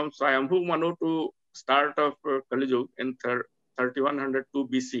 That from Swayambhu Manu to start of Kali Yuga in 3102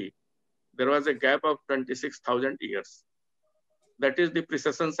 BC, there was a gap of 26,000 years. That is the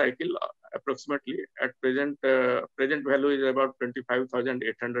precession cycle approximately. At present value is about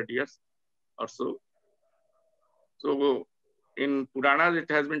 25,800 years or so. So in Puranas,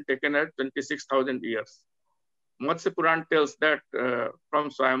 it has been taken at 26,000 years. Matsya Puran tells that from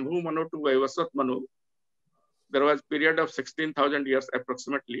Swayambhu Manu to Vaivasvat Manu, there was a period of 16,000 years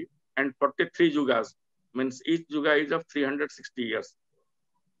approximately, and 43 yugas, means each yuga is of 360 years.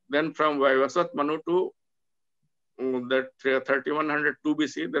 Then from Vaivasvat Manu to that 3102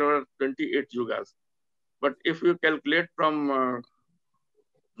 BC, there were 28 yugas. But if you calculate from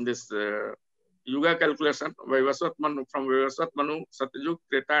this yuga calculation, Vaivasvat Manu, from Vaivasvat Manu, Satyug,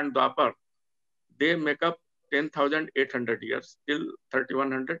 Treta, and Dwapar, they make up 10,800 years till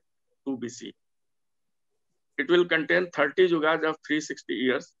 3102 BC. It will contain 30 yugas of 360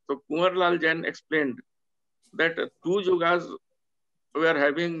 years. So Kumar Lal Jain explained that 2 yugas were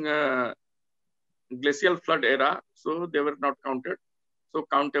having glacial flood era, so they were not counted. So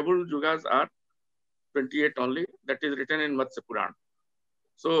countable yugas are 28 only. That is written in Matsya Puran.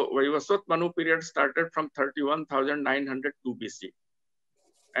 So Vaivasvat Manu period started from 31,902 BC.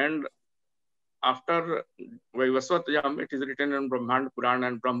 And after Vaivasvat Yam, it is written in Brahmand Puran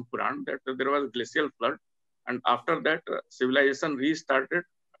and Brahma Puran that there was glacial flood. And after that, civilization restarted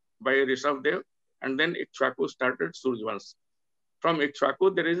by Rishabdev, and then Ikshvaku started Surjavans. From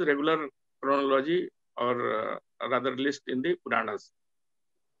Ikshvaku, there is regular chronology or rather list in the Puranas.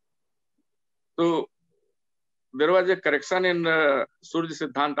 So there was a correction in Surya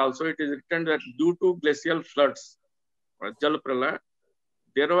Siddhant also. It is written that due to glacial floods, Jal Pralaya,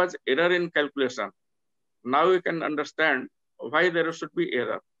 there was error in calculation. Now you can understand why there should be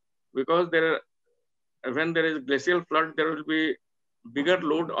error. Because when there is glacial flood, there will be bigger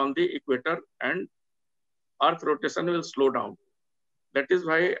load on the equator and Earth rotation will slow down. That is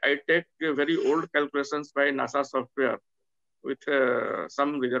why I take very old calculations by NASA software with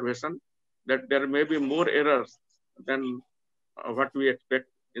some reservation that there may be more errors than what we expect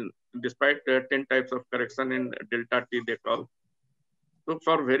despite 10 types of correction in delta T they call. So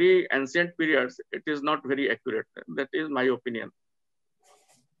for very ancient periods, it is not very accurate. That is my opinion.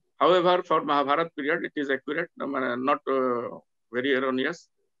 However, for Mahabharata period, it is accurate, not very erroneous.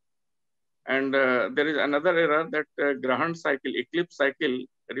 And there is another error that Grahan cycle, eclipse cycle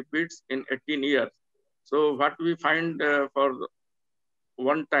repeats in 18 years. So what we find for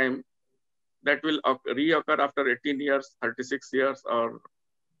one time, that will reoccur after 18 years, 36 years, or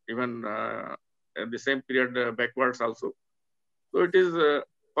even the same period backwards also. So it is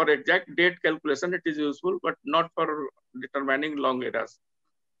for exact date calculation, it is useful, but not for determining long eras.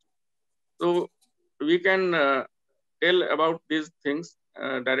 So we can tell about these things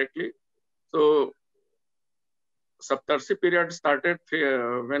directly. So Saptarshi period started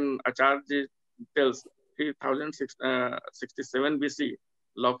when Achar tells 3067 BC,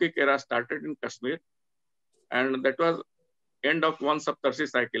 Laukik era started in Kashmir. And that was end of one Saptarshi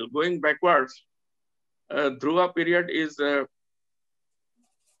cycle. Going backwards, Dhruva period is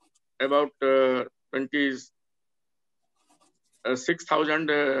about 26,000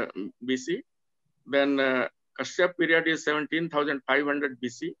 BC. Then Kashyap period is 17,500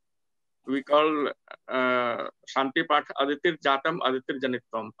 BC. We call Shanti Path Aditir Jatam Aditir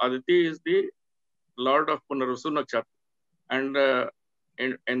Janitvam. Aditi is the lord of Punarasu Nakshatra. And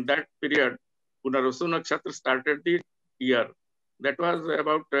in that period, Punarasu Nakshatra started the year. That was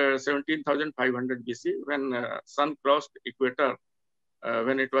about 17,500 BC when sun crossed equator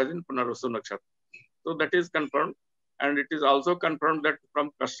when it was in Punarasu Nakshatra. So that is confirmed. And it is also confirmed that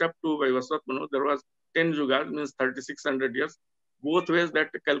from Kashyap to Vaivasvat Manu, there was 10 yugas, means 3,600 years. Both ways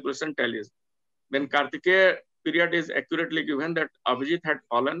that calculation tallies. Then Kartikeya period is accurately given that Abhijit had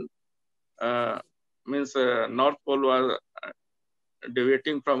fallen, means North Pole was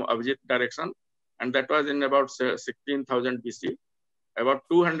deviating from opposite direction, and that was in about 16,000 BC. About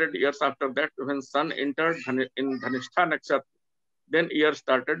 200 years after that, when sun entered in Dhanishta Nakshatra, then year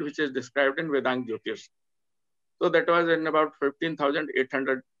started, which is described in Vedang Jyotish. So that was in about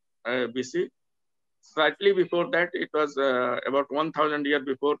 15,800 BC. Slightly before that, it was about 1,000 years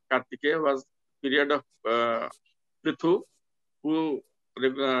before Kartikeya was period of Prithu, who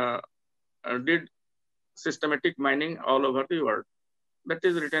did systematic mining all over the world. That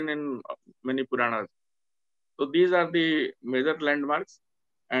is written in many Puranas. So these are the major landmarks.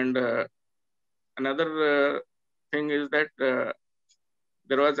 And another thing is that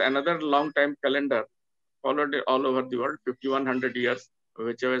there was another long time calendar followed all over the world, 5,100 years,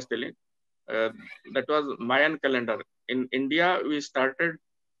 which I was telling. That was Mayan calendar. In India, we started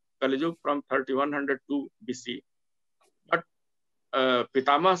Kali Yuga from 3,102 BC. But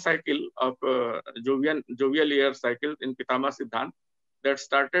Pitama cycle of jovial year cycle in Pitama Siddhant, that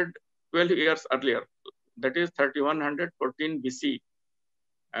started 12 years earlier. That is 3,114 BC.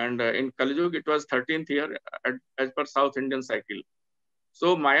 And in Kali Yuga, it was 13th year as per South Indian cycle.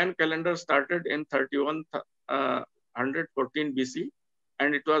 So Mayan calendar started in 3,114 BC,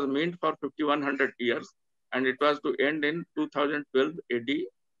 and it was meant for 5,100 years, and it was to end in 2012 AD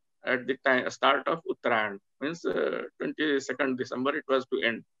at the time start of Uttarayan, means 22nd December it was to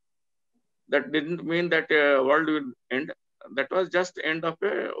end. That didn't mean that world will end. That was just end of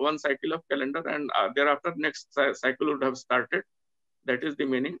one cycle of calendar, and thereafter next cycle would have started. That is the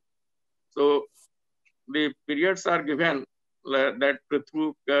meaning. So the periods are given that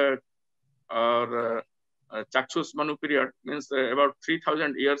Prithu or Chakshus Manu period, means about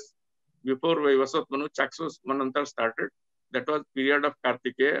 3,000 years before Vaivasvat Manu, Chakshus Manantar started. That was period of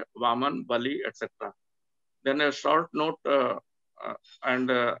Kartikeya, Vaman, Bali, etc. Then a short note, and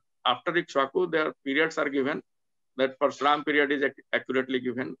after Ikshvaku, their periods are given. That Parshuram period is accurately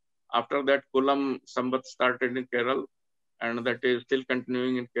given. After that, Kulam Sambat started in Kerala, and that is still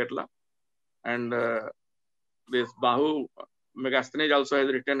continuing in Kerala. And this Bahu Megasthenes also has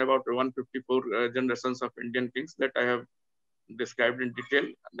written about 154 generations of Indian kings that I have described in detail,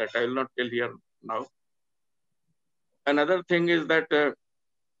 that I will not tell here now. Another thing is that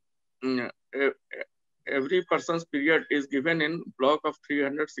every person's period is given in block of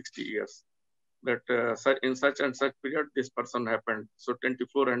 360 years. That in such and such period, this person happened. So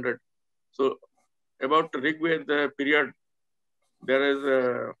 2,400. So about Rigveda period, there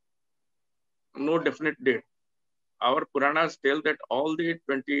is no definite date. Our Puranas tell that all the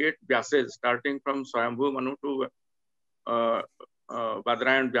 28 Vyasas, starting from Swayambhu Manu to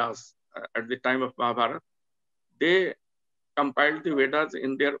Badrayan Vyas at the time of Mahabharata, they compiled the Vedas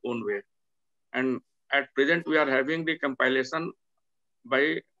in their own way. And at present, we are having the compilation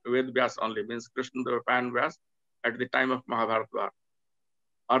by Ved Vyas only, means Krishna Devapan Vyas at the time of Mahabharata.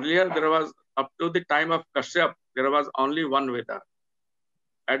 Earlier, there was, up to the time of Kashyap, there was only one Veda.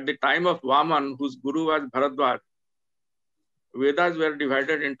 At the time of Vaman, whose guru was Bharadwaj, Vedas were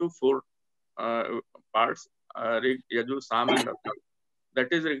divided into 4 parts, Rig, Yajur, Sam, and Athar.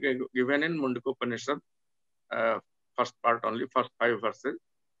 That is given in Mundakopanishad, first part only, first 5 verses.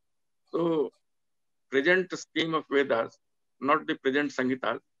 So, present scheme of Vedas, not the present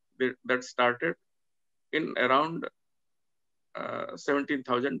Sangitas, that started in around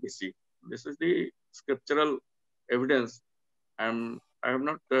 17,000 BC. This is the scriptural evidence. I have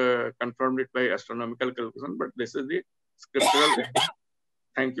not confirmed it by astronomical calculation, but this is the scriptural.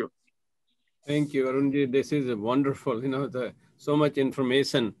 Thank you. Thank you, Arunji. This is wonderful. So much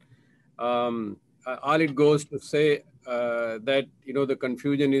information. All it goes to say that the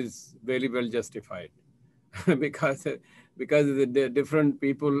confusion is very well justified because the different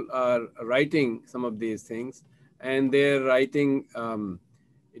people are writing some of these things, and their writing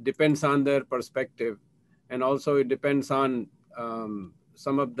it depends on their perspective, and also it depends on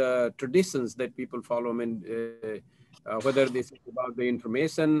some of the traditions that people follow. Whether this is about the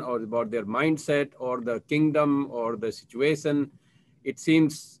information or about their mindset or the kingdom or the situation, it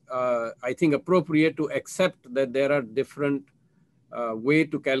seems, I think, appropriate to accept that there are different ways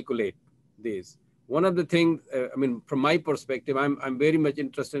to calculate these. One of the things, from my perspective, I'm very much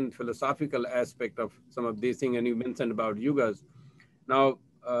interested in philosophical aspect of some of these things, and you mentioned about yugas. Now,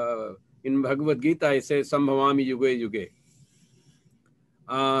 in Bhagavad Gita, it says, Sambhavami yuge yuge,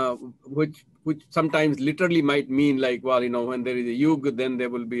 which sometimes literally might mean like, well, when there is a yuga, then there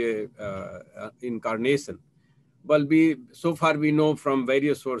will be a incarnation. Well, so far we know from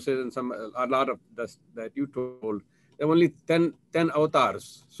various sources and a lot of that you told, there are only 10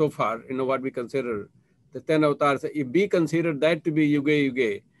 avatars so far, what we consider the 10 avatars. If we consider that to be yuga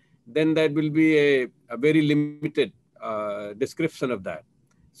yuga, then that will be a very limited description of that.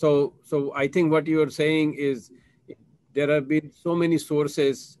 So I think what you are saying is there have been so many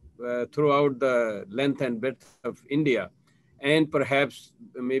sources throughout the length and breadth of India, and perhaps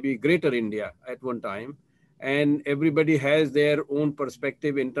maybe greater India at one time. And everybody has their own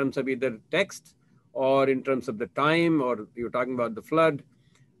perspective in terms of either text or in terms of the time, or you're talking about the flood.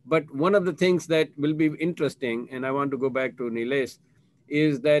 But one of the things that will be interesting, and I want to go back to Nilesh,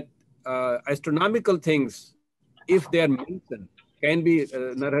 is that astronomical things, if they are mentioned, can be,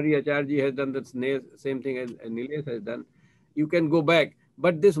 Narahari Acharji has done the same thing as Nilesh has done. You can go back.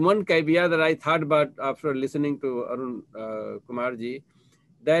 But this one caveat that I thought about after listening to Arun Kumarji,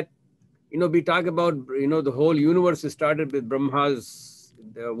 that, we talk about, the whole universe started with Brahma's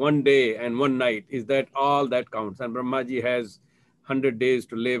one day and one night. Is that all that counts? And Brahmaji has 100 days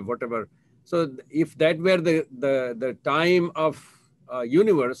to live, whatever. So if that were the time of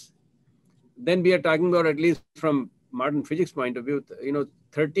universe, then we are talking about, at least from modern physics point of view,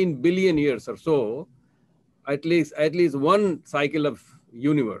 13 billion years or so, at least one cycle of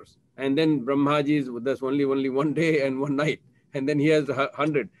universe. And then Brahmaji's, there's only one day and one night, and then he has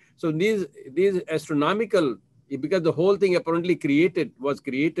 100. So these astronomical, because the whole thing apparently was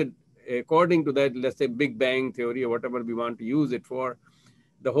created according to that, let's say, Big Bang theory or whatever we want to use it for.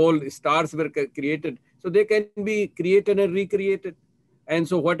 The whole stars were created, so they can be created and recreated. And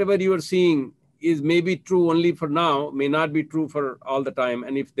so whatever you are seeing is maybe true only for now, may not be true for all the time.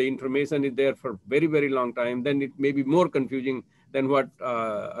 And if the information is there for very, very long time, then it may be more confusing than what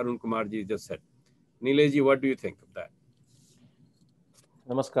Arun Kumarji just said. Nileshji, what do you think of that?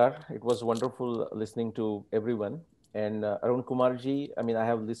 Namaskar. It was wonderful listening to everyone. And Arun Kumarji, I mean, I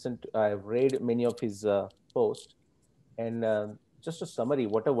have read many of his posts, and just a summary.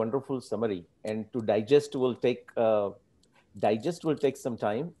 What a wonderful summary! And to digest will take some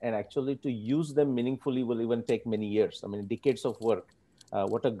time, and actually to use them meaningfully will even take many years. I mean, decades of work.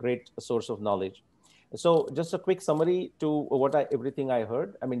 What a great source of knowledge. So just a quick summary to everything I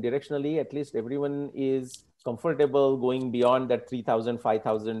heard. I mean, directionally, at least everyone is comfortable going beyond that 3,000,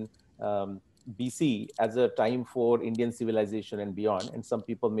 5,000 BC as a time for Indian civilization and beyond. And some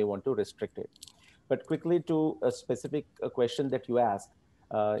people may want to restrict it. But quickly to a specific question that you asked,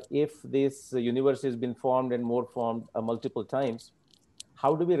 if this universe has been formed and more formed multiple times,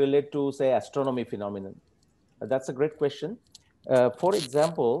 how do we relate to, say, astronomy phenomenon? That's a great question. For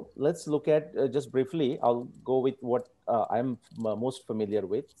example, let's look at, just briefly, I'll go with what I'm most familiar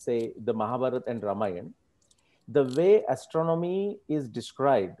with, say the Mahabharata and Ramayana. The way astronomy is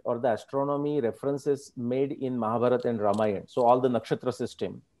described, or the astronomy references made in Mahabharata and Ramayana, so all the nakshatra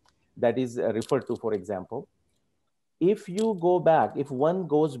system that is referred to, for example, if you go back, if one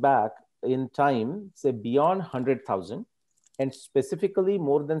goes back in time, say beyond 100,000, and specifically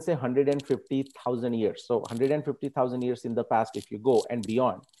more than, say, 150,000 years. So 150,000 years in the past, if you go and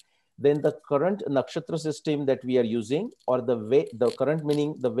beyond, then the current nakshatra system that we are using, or the current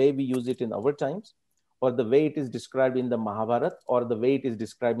meaning, the way we use it in our times, or the way it is described in the Mahabharata, or the way it is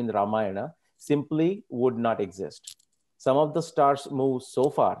described in Ramayana, simply would not exist. Some of the stars move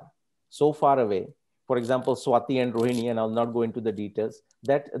so far away. For example, Swati and Rohini, and I'll not go into the details,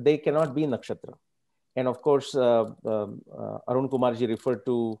 that they cannot be nakshatra. And of course, Arun Kumarji referred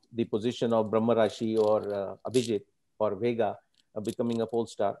to the position of Brahma Rashi or Abhijit or Vega becoming a pole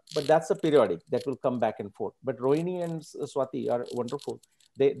star. But that's a periodic that will come back and forth. But Rohini and Swati are wonderful.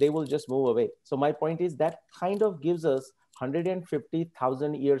 They will just move away. So my point is that kind of gives us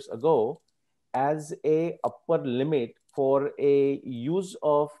 150,000 years ago as a upper limit for a use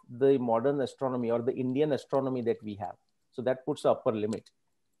of the modern astronomy or the Indian astronomy that we have. So that puts the upper limit.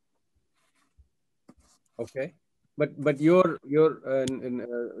 Okay, but your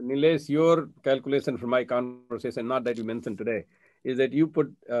Nilesh, your calculation from my conversation, not that you mentioned today, is that you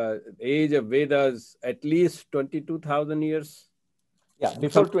put age of Vedas at least 22,000 years. Yeah,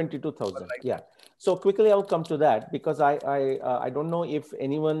 before 22,000. Like yeah. So quickly, I'll come to that, because I don't know if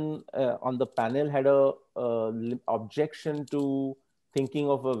anyone on the panel had a objection to thinking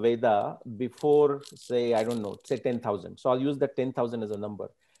of a Veda before, say, I don't know, say 10,000. So I'll use that 10,000 as a number.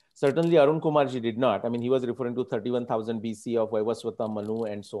 Certainly, Arun Kumarji did not. I mean, he was referring to 31,000 BC of Vaivasvata, Manu,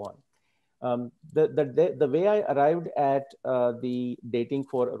 and so on. The way I arrived at the dating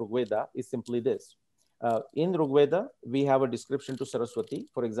for Rigveda is simply this. In Rigveda, we have a description to Saraswati.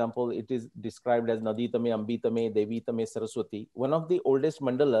 For example, it is described as Naditame, Ambitame, Devitame, Saraswati. One of the oldest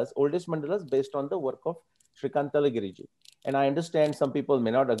mandalas based on the work of Shrikant Talagiriji. And I understand some people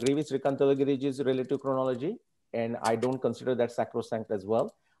may not agree with Shrikant Talagiriji's relative chronology, and I don't consider that sacrosanct as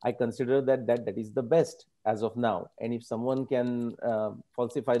well. I consider that is the best as of now. And if someone can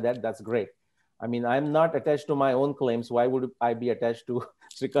falsify that, that's great. I mean, I'm not attached to my own claims. Why would I be attached to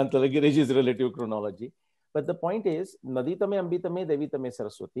Shrikant Talagiriji's relative chronology? But the point is, Naditame Ambitame Devitame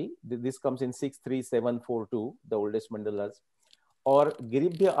Saraswati, this comes in 63742, the oldest mandalas, or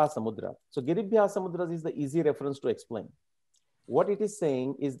Giribhya Asamudra. So Giribhya Asamudra is the easy reference to explain. What it is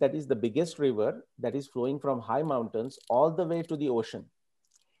saying is that is the biggest river that is flowing from high mountains all the way to the ocean.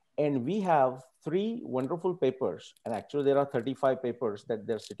 And we have 3 wonderful papers, and actually there are 35 papers that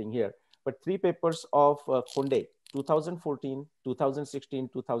they're sitting here, but 3 papers of Khonde, 2014, 2016,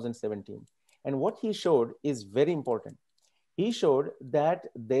 2017. And what he showed is very important. He showed that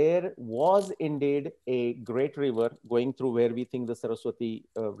there was indeed a great river going through where we think the Saraswati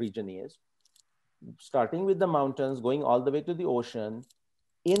region is, starting with the mountains, going all the way to the ocean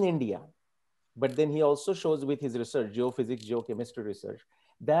in India. But then he also shows with his research, geophysics, geochemistry research,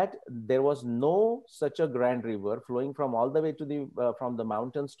 that there was no such a grand river flowing from all the way to the, from the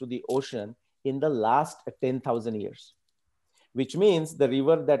mountains to the ocean in the last 10,000 years. Which means the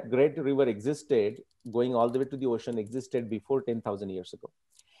river, that great river existed, going all the way to the ocean, existed before 10,000 years ago.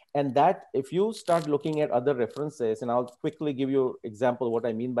 And that, if you start looking at other references, and I'll quickly give you example what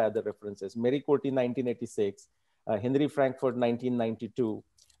I mean by other references. Mary Courtney, 1986, Henry Frankfurt, 1992,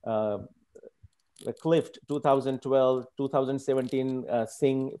 Clift, 2012, 2017,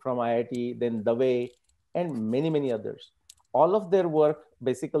 Singh from IIT, then Dave, and many, many others. All of their work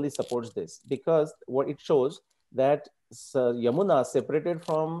basically supports this, because what it shows that Yamuna separated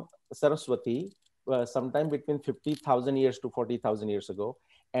from Saraswati sometime between 50,000 years to 40,000 years ago,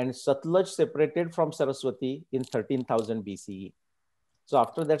 and Satluj separated from Saraswati in 13,000 BCE. So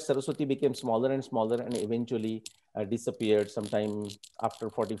after that, Saraswati became smaller and smaller and eventually disappeared sometime after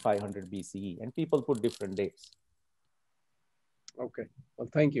 4,500 BCE, and people put different dates. Okay, well,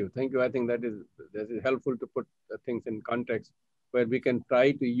 thank you. Thank you. I think that is helpful to put things in context where we can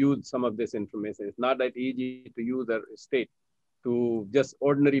try to use some of this information. It's not that easy to use a state to just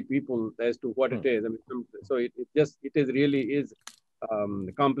ordinary people as to what it is. I mean, so it really is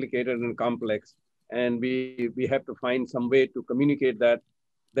complicated and complex, and we have to find some way to communicate that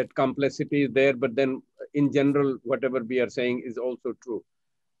complexity is there, but then in general, whatever we are saying is also true.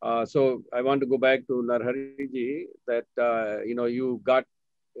 So I want to go back to Narahari ji, that you got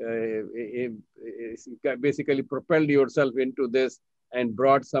basically propelled yourself into this and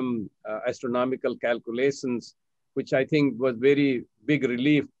brought some astronomical calculations, which I think was very big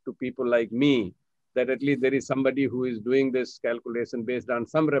relief to people like me, that at least there is somebody who is doing this calculation based on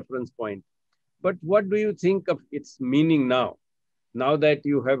some reference point. But what do you think of its meaning now? Now that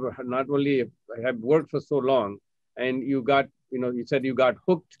you have not only have worked for so long, and you got, you said you got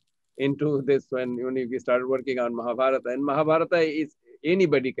hooked into this when you started working on Mahabharata. And Mahabharata is,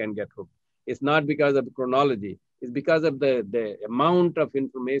 anybody can get hooked. It's not because of the chronology. It's because of the amount of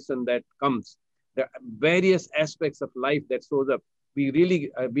information that comes, the various aspects of life that shows up. We really,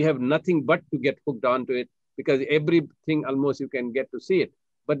 we have nothing but to get hooked onto it, because everything almost you can get to see it.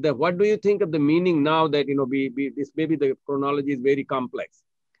 But what do you think of the meaning now that, this maybe the chronology is very complex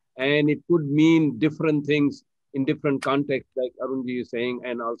and it could mean different things in different contexts, like Arunji is saying,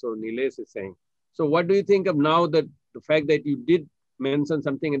 and also Nilesh is saying. So what do you think of now that the fact that you did mention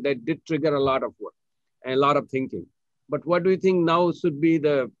something and that did trigger a lot of work and a lot of thinking? But what do you think now should be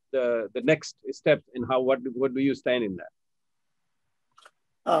the next step, and what do you stand in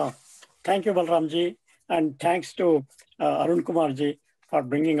that? Thank you, Balramji, and thanks to Arun Kumarji for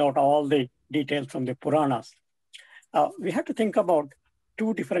bringing out all the details from the Puranas. We have to think about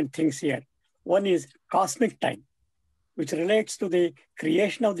 2 different things here. One is cosmic time, which relates to the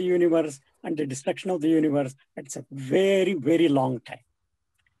creation of the universe and the destruction of the universe. It's a very, very long time.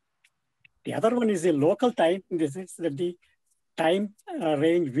 The other one is the local time. This is the time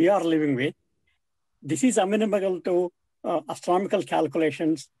range we are living with. This is amenable to astronomical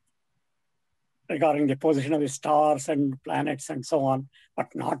calculations regarding the position of the stars and planets and so on, but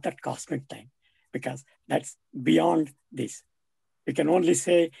not that cosmic time, because that's beyond this. We can only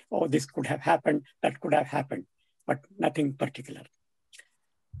say, oh, this could have happened, that could have happened, but nothing particular.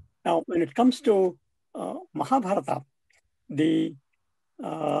 Now, when it comes to Mahabharata, the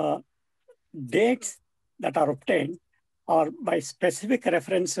dates that are obtained are by specific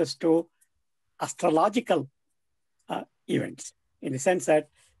references to astrological events, in the sense that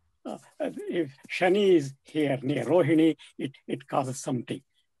if Shani is here near Rohini, it causes something,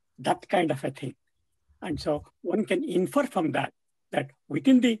 that kind of a thing. And so one can infer from that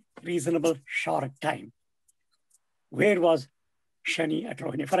within the reasonable short time, where was Shani at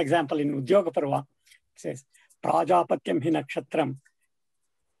Rohini? For example, in Udyoga Parva, it says, Prajapatyam hi nakshatram.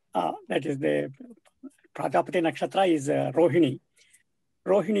 That is the Prajapati nakshatra is Rohini.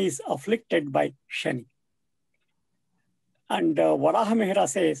 Rohini is afflicted by Shani. And Varaha Mihra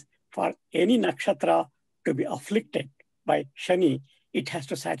says, for any nakshatra to be afflicted by Shani, it has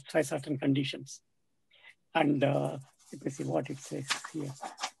to satisfy certain conditions. And let me see what it says here.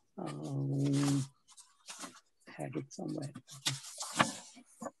 Had it somewhere.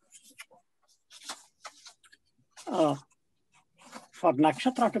 For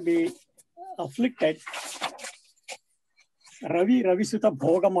nakshatra to be afflicted, Ravi Ravisutta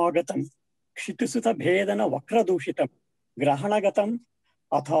Bhogamagatam, Kshitisuta Bhedana Vakradushitam, Grahanagatam,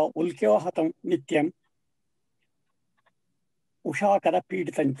 Atha Ulkyohatam Nityam, Ushakara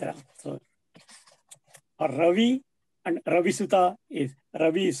Piditantra. So for Ravi and Ravisutta is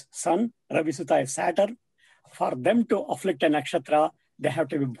Ravi is sun, Ravisutta is Saturn. For them to afflict a nakshatra, they have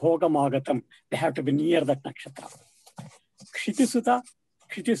to be Bhogamagatam, they have to be near that nakshatra.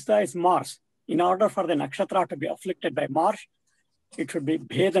 Kshitisuta is Mars. In order for the nakshatra to be afflicted by Mars, it should be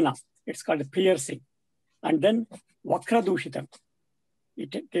Bhedana. It's called piercing. And then Vakradushitam.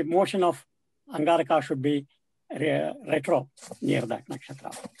 The motion of Angaraka should be retro near that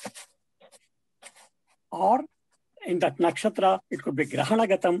nakshatra. Or in that nakshatra, it could be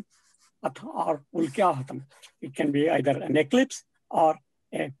Grahanagatam or Ulkyahatam. It can be either an eclipse or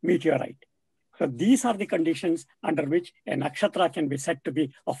a meteorite. So these are the conditions under which a nakshatra can be said to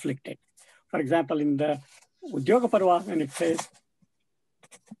be afflicted. For example, in the Udyoga Parva, when it says,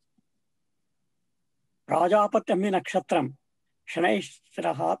 Prajapatyami nakshatram,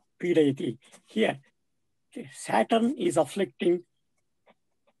 Shanaishraha pidayati. Here, Saturn is afflicting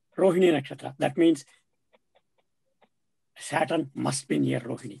Rohini nakshatra. That means Saturn must be near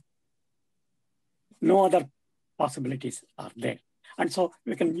Rohini. No other possibilities are there. And so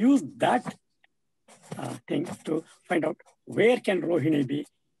we can use that thing to find out where can Rohini be.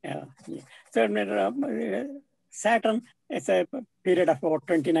 So Saturn is a period of about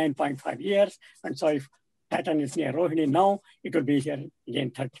 29.5 years. And so if Saturn is near Rohini now, it will be here again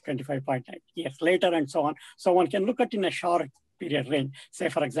 25.9 years later and so on. So one can look at in a short period range, say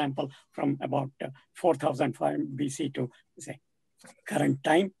for example, from about 4005 BC to say current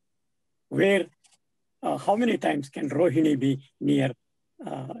time, where how many times can Rohini be near,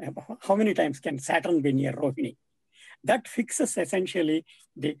 how many times can Saturn be near Rohini? That fixes essentially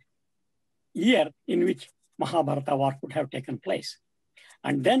the year in which Mahabharata war could have taken place.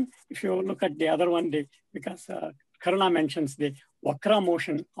 And then if you look at the other one, because Karuna mentions the Vakra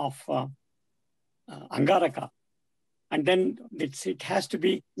motion of Angaraka, and then it has to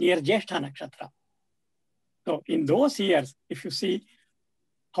be near Jyeshtha Nakshatra. So in those years, if you see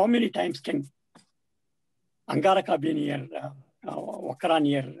how many times can Angaraka be near Vakra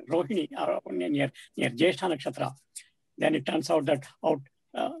near Rohini or near Jyeshtha Nakshatra, then it turns out that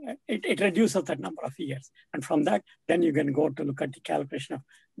it reduces that number of years. And from that, then you can go to look at the calculation of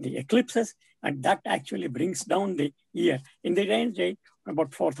the eclipses, and that actually brings down the year in the range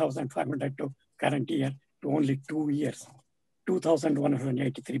about 4,500 to current year to only 2 years,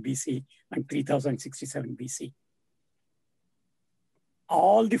 2,183 BC and 3,067 BC.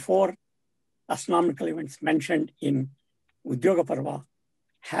 All the 4 astronomical events mentioned in Udyoga Parva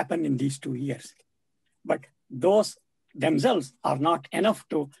happen in these 2 years. But those themselves are not enough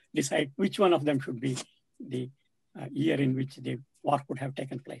to decide which one of them should be the year in which the war could have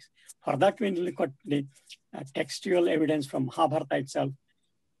taken place. For that, we look at the textual evidence from Mahabharata itself.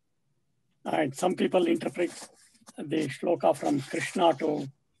 And some people interpret the shloka from Krishna to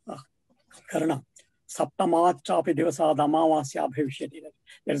Karna. Saptamat chapi divasad amavasya bhavishyati.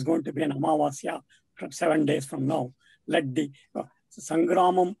 There's going to be an amavasya from 7 days from now. Let the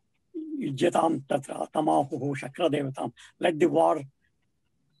sangramam yujyatam tatra tamahu shakra devatam. Let the war,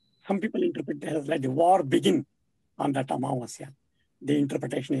 some people interpret this as let the war begin on that amavasya. The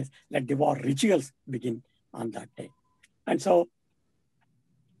interpretation is let the war rituals begin on that day. And so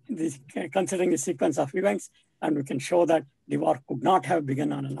considering the sequence of events, and we can show that the war could not have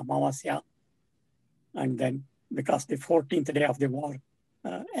begun on an amavasya. And then because the 14th day of the war,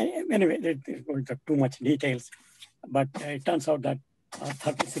 anyway, it goes into too much details, but it turns out that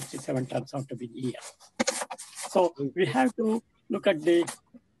 3067 turns out to be the year. So we have to look at the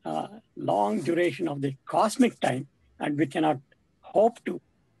long duration of the cosmic time, and we cannot hope to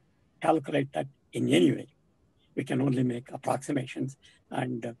calculate that in any way. We can only make approximations.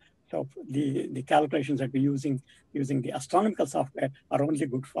 And so the calculations that we're using the astronomical software are only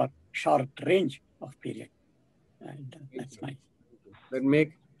good for short range of period. And that's my...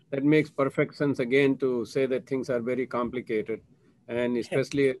 That makes perfect sense again to say that things are very complicated. And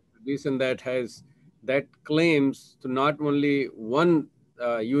especially a reason that claims to not only one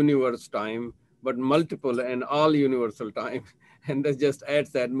universe time, but multiple and all universal time. and that just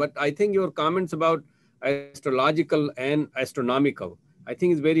adds that. But I think your comments about astrological and astronomical, I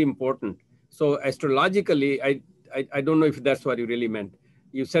think is very important. So astrologically, I don't know if that's what you really meant.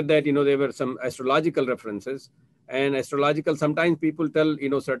 You said that, there were some astrological references, and astrological, sometimes people tell,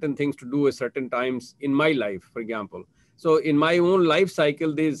 certain things to do at certain times in my life, for example. So in my own life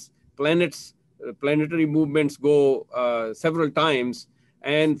cycle, these planetary movements go several times.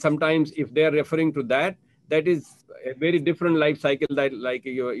 And sometimes if they're referring to that, that is a very different life cycle that like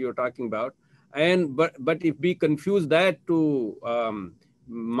you're talking about. And but if we confuse that to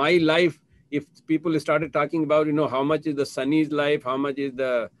my life, if people started talking about, how much is the sunny's life, how much is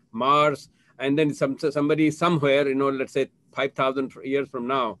the Mars, and then somebody somewhere, let's say 5,000 years from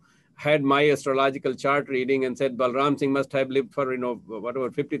now, had my astrological chart reading and said Balram Singh must have lived for,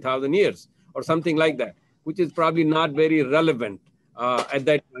 whatever, 50,000 years or something like that, which is probably not very relevant at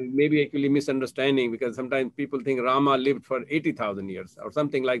that time, maybe actually misunderstanding, because sometimes people think Rama lived for 80,000 years or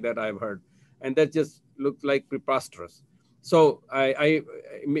something like that, I've heard. And that just looked like preposterous. So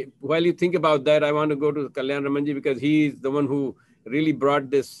while you think about that, I want to go to Kalyanaraman because he's the one who really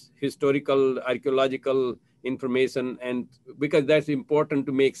brought this historical, archaeological information, and because that's important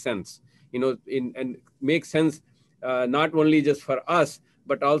to make sense, and make sense not only just for us,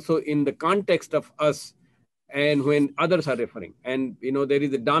 but also in the context of us and when others are referring. And, there is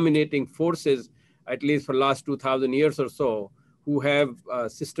the dominating forces, at least for the last 2,000 years or so, who have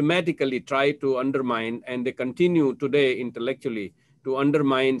systematically tried to undermine, and they continue today intellectually to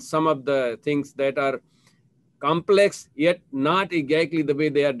undermine some of the things that are complex, yet not exactly the way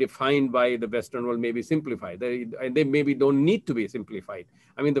they are defined by the Western world, maybe simplified. They maybe don't need to be simplified.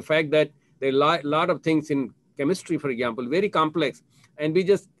 I mean, the fact that there are a lot of things in chemistry, for example, very complex, and we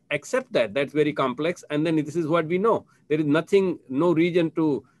just accept that that's very complex, and then this is what we know. There is no reason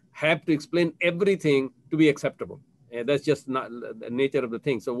to have to explain everything to be acceptable. That's just not the nature of the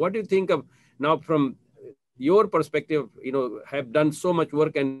thing. So what do you think of now from your perspective, have done so much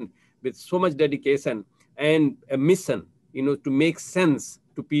work and with so much dedication and a mission, to make sense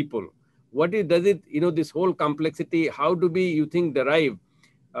to people? Does it, this whole complexity, how do we, you think, derive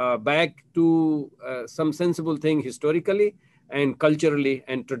back to some sensible thing historically and culturally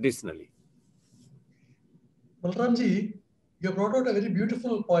and traditionally? Balramji, you brought out a very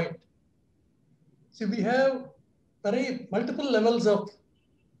beautiful point. See, we have multiple levels of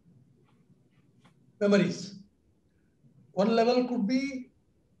memories. One level could be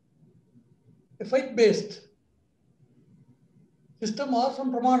a faith-based system or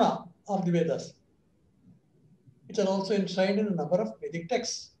from Pramana of the Vedas. It's also enshrined in a number of Vedic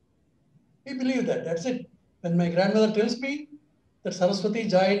texts. We believe that, that's it. When my grandmother tells me that Saraswati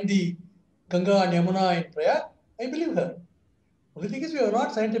joined the Ganga and Yamuna in Prayag, I believe her. Only thing is, we have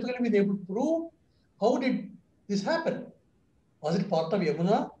not scientifically been able to prove how did this happen. Was it part of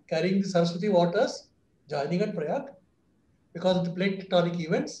Yamuna carrying the Saraswati waters, joining at Prayag? Because of the plate tectonic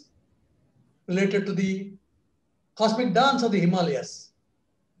events related to the cosmic dance of the Himalayas.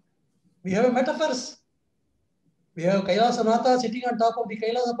 We have metaphors. We have Kailasanatha sitting on top of the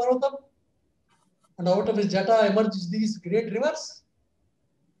Kailasa Parvatam, and out of his jata emerges these great rivers.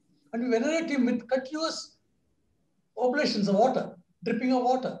 And we venerate him with continuous oblations of water, dripping of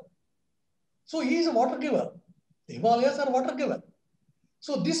water. So he is a water giver. The Himalayas are water giver.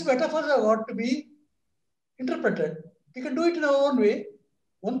 So these metaphors have got to be interpreted. We can do it in our own way.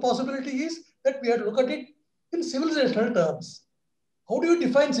 One possibility is that we have to look at it in civilizational terms. How do you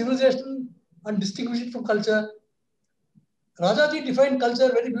define civilization and distinguish it from culture? Rajaji defined culture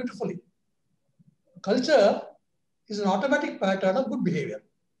very beautifully. Culture is an automatic pattern of good behavior.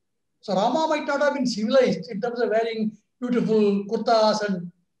 So Rama might not have been civilized in terms of wearing beautiful kurtas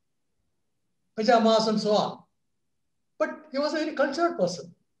and pajamas and so on. But he was a very cultured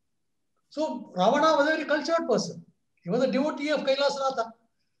person. So Ravana was a very cultured person. He was a devotee of Kailasanatha.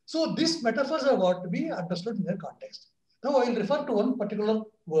 So these metaphors have got to be understood in their context. Now I will refer to one particular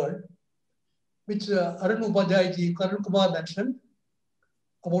word which Arun Upadhyay ji, Arun Kumar mentioned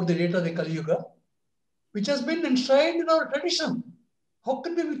about the date of the Kali Yuga, which has been enshrined in our tradition. How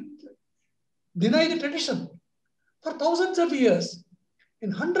can we deny the tradition? For thousands of years,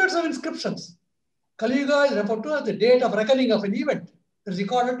 in hundreds of inscriptions, Kali Yuga is referred to as the date of reckoning of an event that is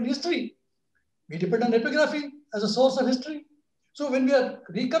recorded in history. We depend on epigraphy as a source of history. So when we are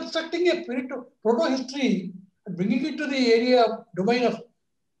reconstructing a proto-history and bringing it to the area of domain of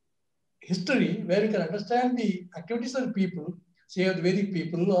history, where we can understand the activities of the people, say of the Vedic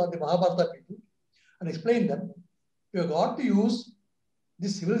people or the Mahabharata people, and explain them, we have got to use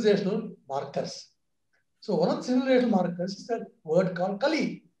these civilizational markers. So one of the civilizational markers is a word called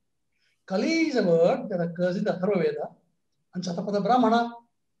Kali. Kali is a word that occurs in the Atharva Veda, and Shatapada Brahmana,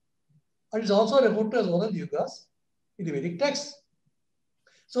 and it's also referred to as one of the yugas in the Vedic text.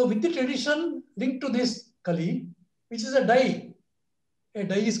 So with the tradition linked to this Kali, which is a die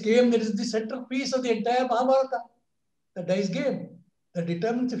is game that is the centerpiece of the entire Mahabharata. The die is game that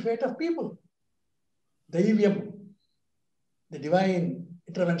determines the fate of people. Daivyam, the divine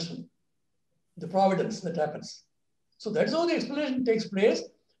intervention, the providence that happens. So that's how the explanation takes place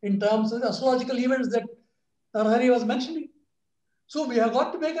in terms of the astrological events that Narahari was mentioning. So we have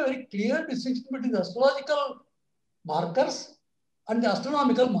got to make a very clear distinction between the astrological markers and the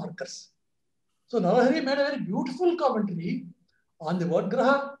astronomical markers. So Narahari made a very beautiful commentary on the word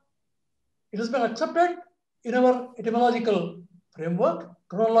graha. It has been accepted in our etymological framework,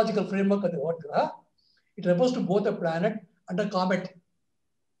 chronological framework of the word graha. It refers to both a planet and a comet.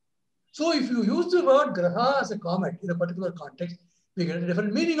 So if you use the word graha as a comet in a particular context, we get a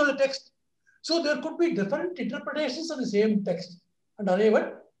different meaning of the text. So there could be different interpretations of the same text and arrive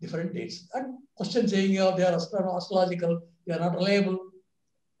at different dates. And question saying, oh, they are astrological, they are not reliable,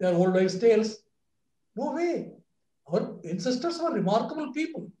 they are old wives' tales. No way. Our ancestors were remarkable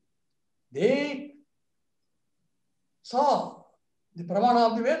people. They saw the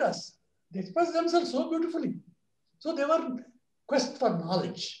pramana of the Vedas. They expressed themselves so beautifully. So they were quest for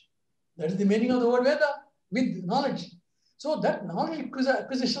knowledge. That is the meaning of the word Veda, with knowledge. So that knowledge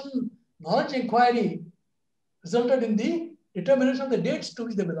acquisition, knowledge inquiry resulted in the determination of the dates to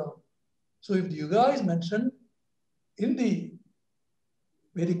which they belong. So if the yuga is mentioned in the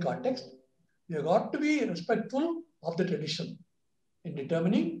Vedic context, we have got to be respectful of the tradition in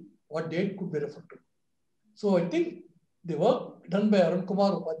determining what date could be referred to. So I think the work done by Arun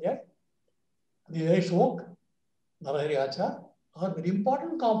Kumar Upadhyay, Nilesh Oak, Narahari Achar are very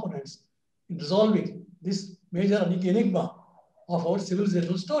important components in resolving this major enigma of our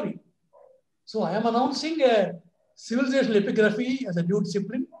civilizational story. So I am announcing a civilizational epigraphy as a new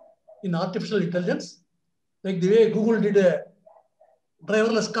discipline in artificial intelligence, like the way Google did a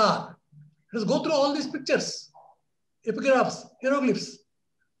driverless car. Let us go through all these pictures, epigraphs, hieroglyphs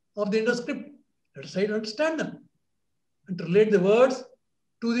of the Indus script. Let us try to understand them and to relate the words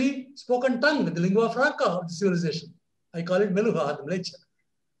to the spoken tongue, the lingua franca of the civilization. I call it Meluha, the Mlecha.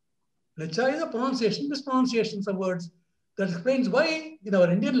 Mlecha is a pronunciation, mispronunciations of words. That explains why in our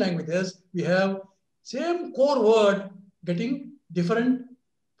Indian languages, we have same core word getting different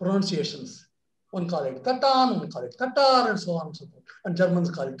pronunciations. One call it Tatan, one call it Tatar, and so on and so forth. And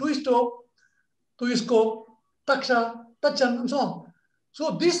Germans call it Tuisto, Tuisko, Taksha, Tachan, and so on.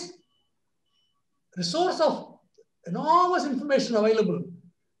 So this resource of enormous information available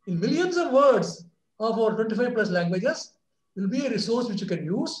in millions of words of our 25 plus languages will be a resource which you can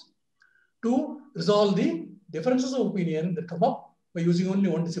use to resolve the differences of opinion that come up by using only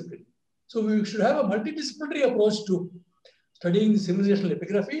one discipline. So we should have a multidisciplinary approach to studying the civilizational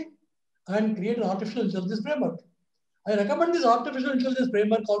epigraphy and create an artificial intelligence framework. I recommend this artificial intelligence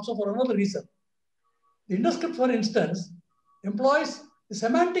framework also for another reason. The Indus script, for instance, employs the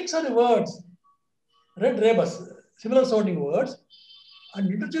semantics of the words, red rebus, similar sounding words, and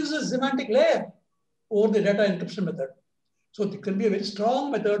introduces a semantic layer over the data encryption method. So it can be a very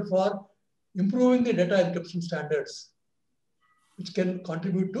strong method for improving the data encryption standards, which can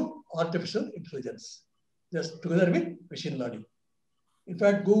contribute to artificial intelligence, just together with machine learning. In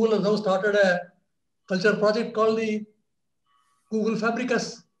fact, Google has now started a culture project called the Google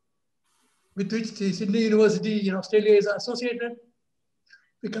Fabricus, with which the Sydney University in Australia is associated.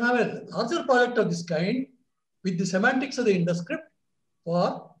 We can have a larger project of this kind with the semantics of the Indus script for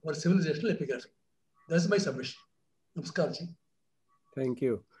our civilizational epigraphy. That's my submission. Namaskar ji. Thank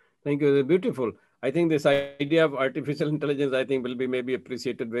you. Thank you. Beautiful. I think this idea of artificial intelligence, I think, will be maybe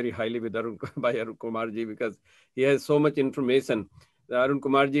appreciated very highly with by Arun Kumar ji, because he has so much information. Arun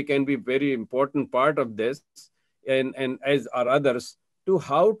Kumar ji can be a very important part of this, and as are others, to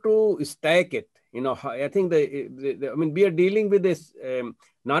how to stack it. You know, I think I mean, we are dealing with this,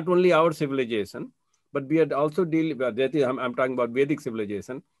 not only our civilization, but we are also dealing with, I'm talking about Vedic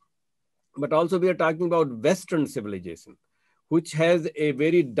civilization, but also we are talking about Western civilization, which has a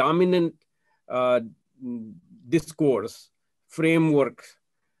very dominant discourse, framework,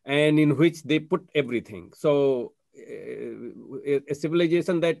 and in which they put everything. So a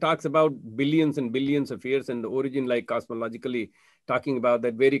civilization that talks about billions and billions of years and the origin, like cosmologically talking about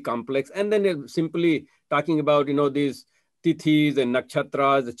that, very complex, and then simply talking about, you know, these tithis and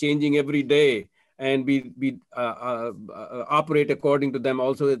nakshatras changing every day, and we operate according to them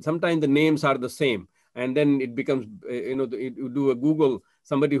also. Sometimes the names are the same, and then it becomes, you know, you do a Google,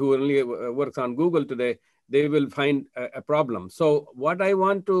 somebody who only works on Google today, they will find a problem. So what I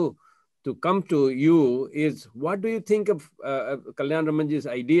want to to come to you is, what do you think of Kalyanaramanji's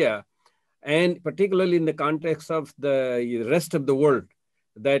idea, and particularly in the context of the rest of the world,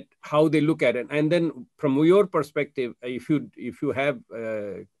 that how they look at it? And then from your perspective, if you have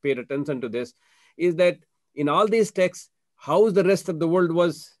paid attention to this, is that in all these texts, how the rest of the world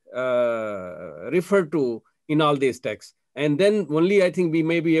was referred to in all these texts. And then only I think we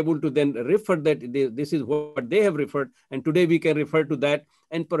may be able to then refer that this is what they have referred, and today we can refer to that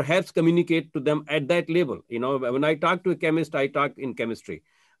and perhaps communicate to them at that level. You know, when I talk to a chemist, I talk in chemistry.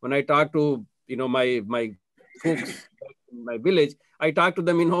 When I talk to, you know, my folks in my village, I talk to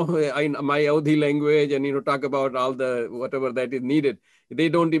them, you know, in my Audhi language, and, you know, talk about all the whatever that is needed. They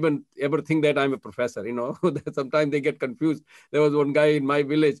don't even ever think that I'm a professor, you know. Sometimes they get confused. There was one guy in my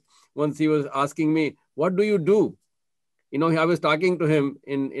village, once he was asking me, what do you do? You know, I was talking to him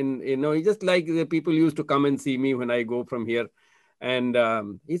in you know, just like the people used to come and see me when I go from here. And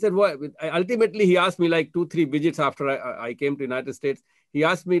he said, what? Ultimately, he asked me like 2-3 visits after I came to United States. He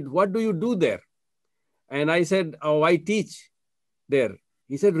asked me, what do you do there? And I said, oh, I teach there.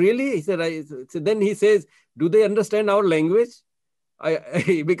 He said, really? He said, so then he says, do they understand our language?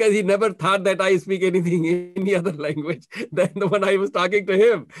 Because he never thought that I speak anything in any other language than the one I was talking to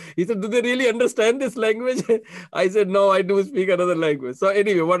him. He said, do they really understand this language? I said, no, I do speak another language. So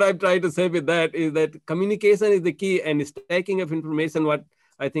anyway, what I'm trying to say with that is that communication is the key, and stacking of information, what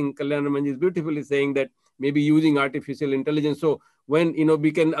I think Kalyanaraman is beautifully saying, that maybe using artificial intelligence. So when, you know,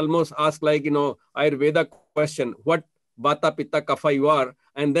 we can almost ask, like, you know, Ayurveda question, what Vata, Pitta, Kapha you are,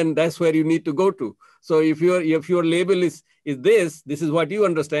 and then that's where you need to go to. So if your label is this is what you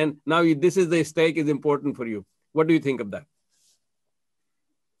understand. Now this is the stake is important for you. What do you think of that?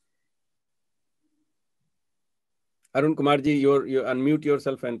 Arun Kumarji, you unmute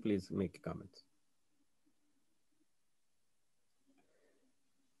yourself and please make comments.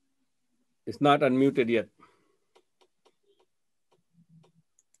 It's not unmuted yet.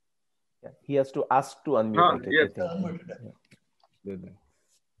 Yeah, he has to ask to unmute. Yes.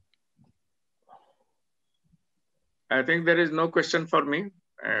 I think there is no question for me.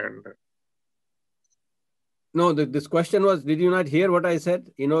 And no, this question was, did you not hear what I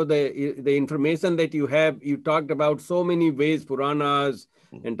said? You know, the information that you have, you talked about so many ways, Puranas,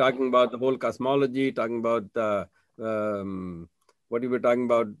 and talking about the whole cosmology, talking about what you were talking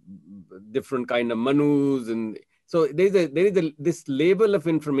about, different kind of manus. And so this label of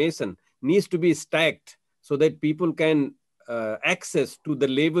information needs to be stacked so that people can access to the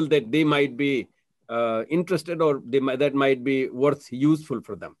label that they might be interested, or that might be useful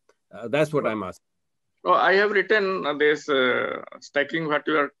for them. That's what I'm asking. Oh, I have written this stacking what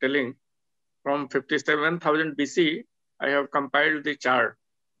you are telling. From 57,000 BC, I have compiled the chart.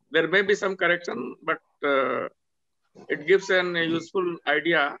 There may be some correction, but it gives an useful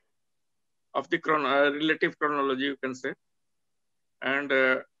idea of the relative chronology, you can say. And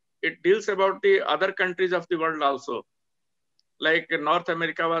it deals about the other countries of the world also. Like North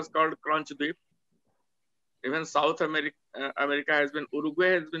America was called Kronch-Dweep. Even South America, Uruguay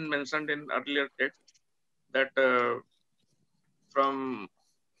has been mentioned in earlier text. That from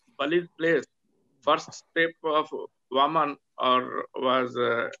Bali's place, first step of Waman was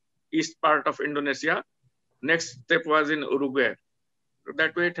east part of Indonesia. Next step was in Uruguay.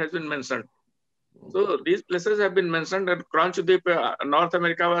 That way it has been mentioned. So these places have been mentioned, and Kronch-Dweep, North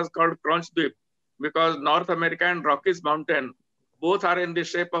America was called Kronch-Dweep because North America and Rockies Mountain both are in the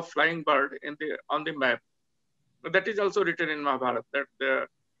shape of flying bird on the map. That is also written in Mahabharata, that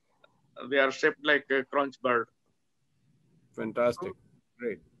they are shaped like a Kronch bird. Fantastic.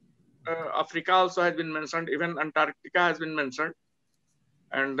 Great. Africa also has been mentioned. Even Antarctica has been mentioned.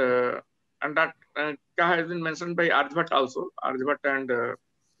 And Antarctica has been mentioned by Aryabhat also. Aryabhat and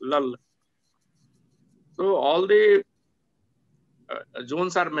Lull. So all the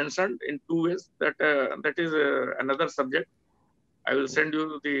zones are mentioned in 2 ways. That is another subject. I will send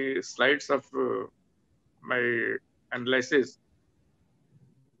you the slides of my analysis.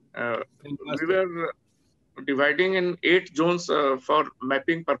 We were dividing in 8 zones for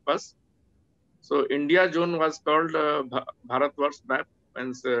mapping purpose. So India zone was called Bharatvarsh map,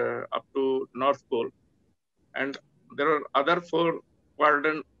 means up to North Pole. And there are other 4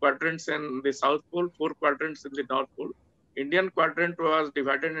 quadrants in the South Pole, 4 quadrants in the North Pole. Indian quadrant was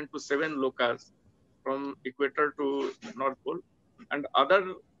divided into 7 lokas from equator to North Pole. And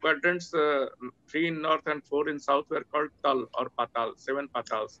other quadrants, 3 in North and 4 in South, were called Tal or Patal, 7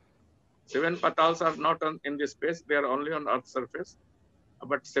 Patals. 7 Patals are not in the space, they are only on Earth's surface.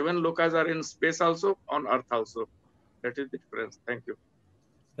 But 7 lokas are in space also, on Earth also. That is the difference. Thank you.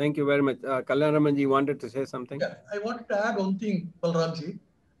 Thank you very much. Kalyanaraman ji wanted to say something. Yeah, I wanted to add one thing, Balramji.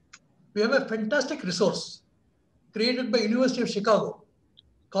 we have a fantastic resource created by University of Chicago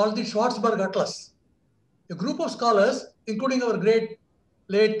called the Schwarzberg Atlas. A group of scholars, including our great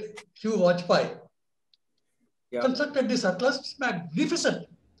late Hugh Vajpayee, constructed this atlas. It's magnificent.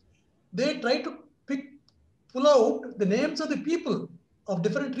 They try to pull out the names of the people of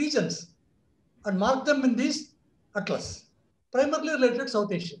different regions and mark them in this atlas, primarily related to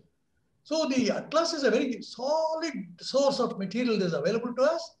South Asia. So the atlas is a very solid source of material that is available to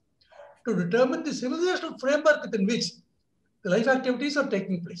us to determine the civilizational framework within which the life activities are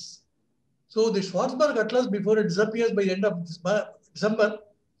taking place. So the Schwarzberg Atlas, before it disappears by the end of December,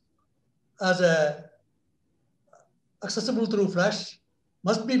 as accessible through Flash,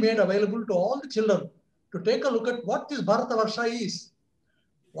 must be made available to all the children to take a look at what this Bharatavarsha is,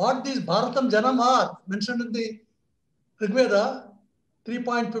 what these Bharatam Janam are, mentioned in the Rigveda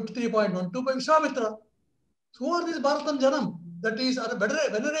 3.53.12 by Vishwamitra. So who are these Bharatam Janam? That is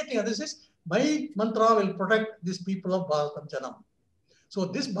venerating, and this is my mantra will protect these people of Bharatam Janam. So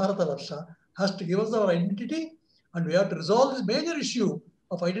this Bharatavarsha has to give us our identity, and we have to resolve this major issue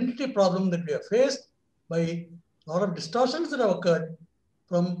of identity problem that we have faced by a lot of distortions that have occurred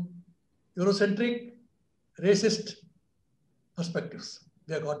from Eurocentric, racist perspectives.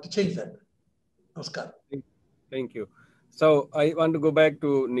 We have got to change that. Namaskar. Thank you. So I want to go back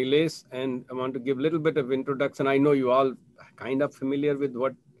to Nilesh, and I want to give a little bit of introduction. I know you all kind of familiar with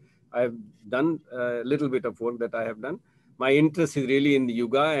what I've done, a little bit of work that I have done. My interest is really in the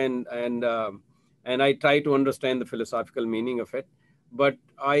Yuga, and I try to understand the philosophical meaning of it. But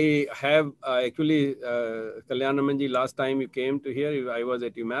I have actually, Kalyanaraman ji, last time you came to here, I was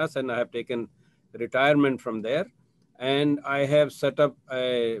at UMass, and I have taken retirement from there. And I have set up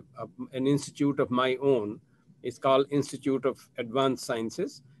an institute of my own. It's called Institute of Advanced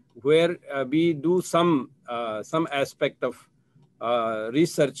Sciences, where we do some aspect of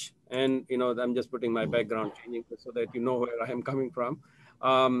research. And, you know, I'm just putting my background changing so that you know where I am coming from.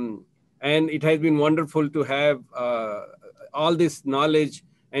 And it has been wonderful to have all this knowledge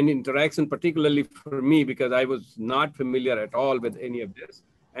and interaction, particularly for me, because I was not familiar at all with any of this.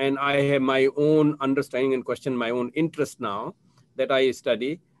 And I have my own understanding and question my own interest now that I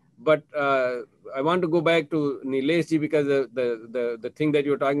study. But I want to go back to Nilesh ji, because the thing that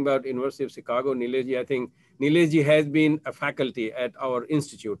you're talking about, University of Chicago, Nilesh ji, I think Nilesh ji has been a faculty at our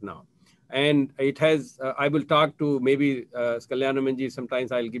institute now. And it has, I will talk to maybe Kalyanaraman ji,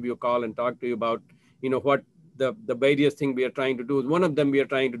 sometimes I'll give you a call and talk to you about, you know, what the various things we are trying to do. One of them we are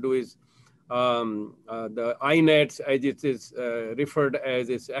trying to do is the INETS, as it is referred as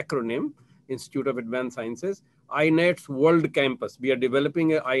its acronym, Institute of Advanced Sciences, INETS World Campus. We are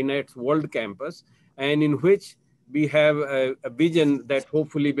developing an INETS World Campus, and in which we have a vision that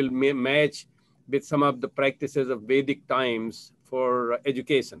hopefully will match with some of the practices of Vedic times for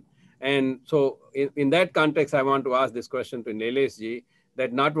education. And so in that context, I want to ask this question to Nilesh ji,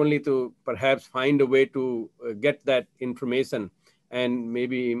 that not only to perhaps find a way to get that information and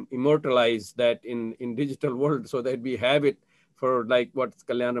maybe immortalize that in digital world so that we have it for like what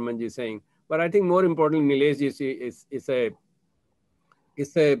Kalyanaraman ji is saying. But I think more importantly, Nilesh ji is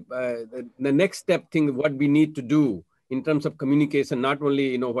the next step thing, what we need to do in terms of communication, not only,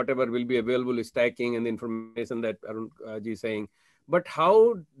 you know, whatever will be available is stacking and the information that Arun ji is saying, but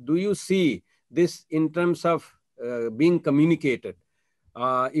how do you see this in terms of being communicated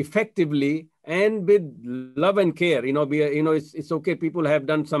effectively and with love and care? You know, it's okay. People have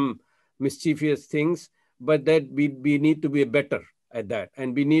done some mischievous things, but that we need to be better at that.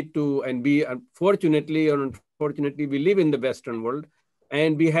 And we need to, and we unfortunately or unfortunately, we live in the Western world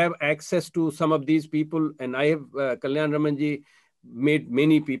and we have access to some of these people. And I have, Kalyanaraman ji made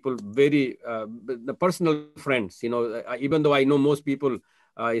many people very the personal friends, you know, even though I know most people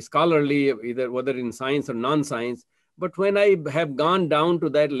scholarly, either whether in science or non-science, but when I have gone down to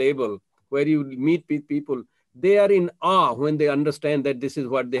that level where you meet people, they are in awe when they understand that this is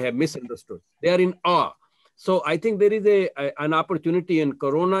what they have misunderstood. They are in awe. So I think there is an opportunity, and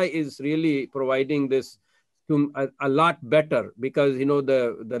Corona is really providing this to a lot better, because, you know,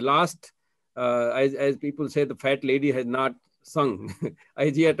 the last, as people say, the fat lady has not sung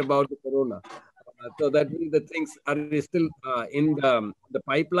as yet about the Corona. So that means the things are still in the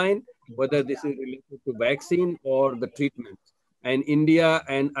pipeline, whether this is related to vaccine or the treatment. And India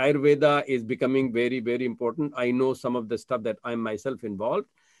and Ayurveda is becoming very, very important. I know some of the stuff that I'm myself involved.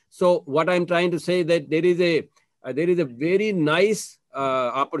 So what I'm trying to say that there is a very nice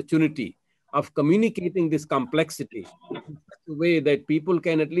opportunity of communicating this complexity in such a way that people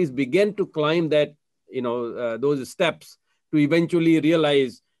can at least begin to climb that, you know, those steps to eventually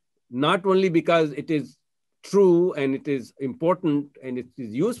realize, not only because it is true and it is important and it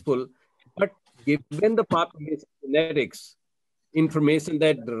is useful, given the population genetics information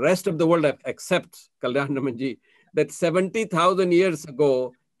that the rest of the world accepts, Kalyanaraman ji, that 70,000 years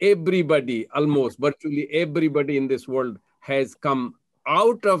ago, everybody, almost virtually everybody in this world has come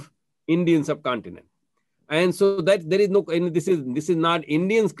out of Indian subcontinent. And so that there is no, and this is not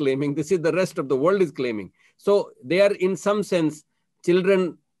Indians claiming, this is the rest of the world is claiming. So they are in some sense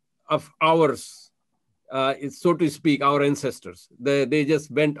children of ours, so to speak, our ancestors. They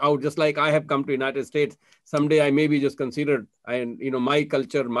just went out, just like I have come to United States. Someday I may be just considered, and my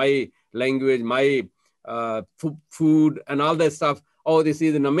culture, my language, my food and all that stuff. Oh, this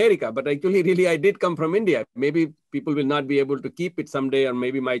is in America, but actually really I did come from India. Maybe people will not be able to keep it someday, or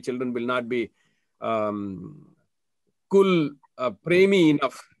maybe my children will not be kul premi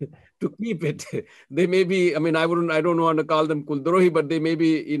enough to keep it. They may be, I don't want to call them kuldrohi, but they may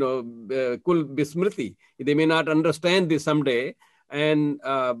be, kul bismriti. They may not understand this someday. And,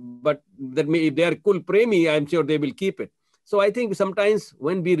 but that may, if they are kul premi, I'm sure they will keep it. So I think sometimes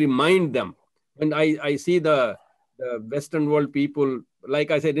when we remind them, when I see the Western world people, like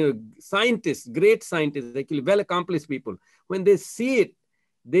I said, scientists, great scientists, actually well accomplished people, when they see it,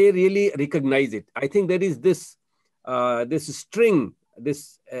 they really recognize it. I think there is this string,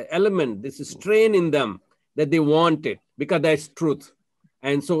 this element, this strain in them that they want it because that's truth.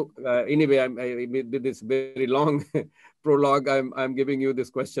 And so anyway, I did this very long prologue. I'm giving you this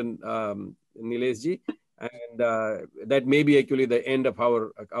question, Nilesh ji, and that may be actually the end of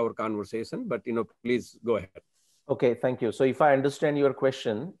our conversation. But please go ahead. Okay, thank you. So if I understand your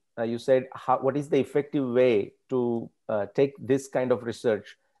question, you said what is the effective way to take this kind of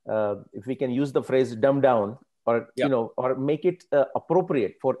research? If we can use the phrase "dumb down," or or make it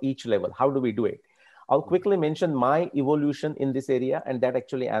appropriate for each level. How do we do it? I'll quickly mention my evolution in this area, and that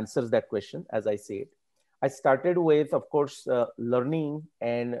actually answers that question as I see it. I started with, of course, learning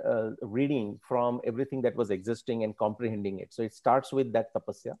and reading from everything that was existing and comprehending it. So it starts with that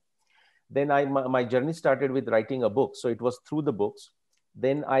tapasya. Then my journey started with writing a book. So it was through the books.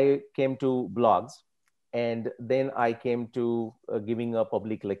 Then I came to blogs. And then I came to giving a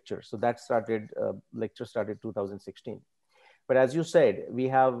public lecture. So that lecture started 2016. But as you said, we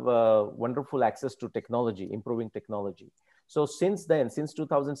have wonderful access to technology, improving technology. So since then, since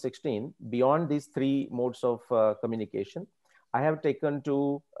 2016, beyond these three modes of communication, I have taken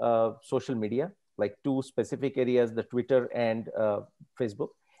to social media, like two specific areas, the Twitter and Facebook.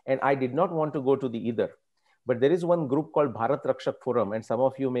 And I did not want to go to the either. But there is one group called Bharat Rakshak Forum, and some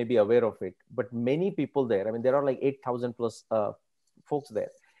of you may be aware of it. But many people there, there are like 8,000 plus folks there.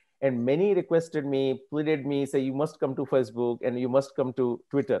 And many requested me, pleaded me, say, you must come to Facebook and you must come to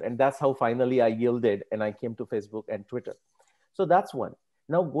Twitter. And that's how finally I yielded and I came to Facebook and Twitter. So that's one.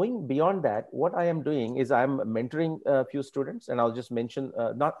 Now, going beyond that, what I am doing is I'm mentoring a few students, and I'll just mention,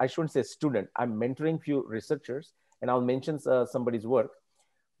 I shouldn't say student, I'm mentoring few researchers, and I'll mention somebody's work.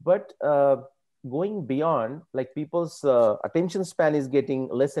 But going beyond, like people's attention span is getting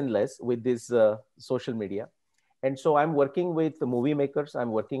less and less with this social media. And so I'm working with the movie makers,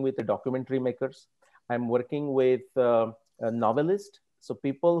 I'm working with the documentary makers, I'm working with novelists. So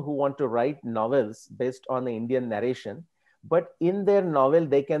people who want to write novels based on the Indian narration, but in their novel,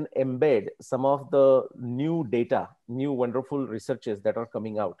 they can embed some of the new data, new wonderful researches that are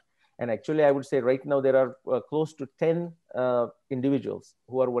coming out. And actually, I would say right now there are close to 10 individuals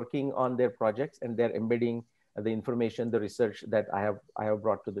who are working on their projects, and they're embedding the information, the research that I have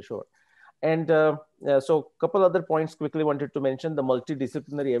brought to the shore. And so a couple other points quickly wanted to mention. The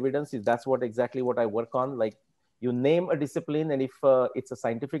multidisciplinary evidence that's exactly what I work on. Like you name a discipline, and if it's a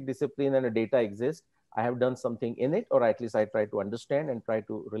scientific discipline and a data exists, I have done something in it, or at least I try to understand and try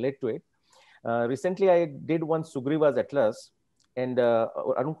to relate to it. Recently, I did one Sugriva's Atlas. And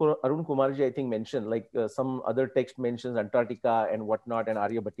Arun Kumarji, I think, mentioned, like some other text mentions Antarctica and whatnot, and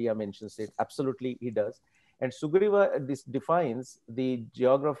Arya Bhatia mentions it. Absolutely, he does. And Sugriva defines the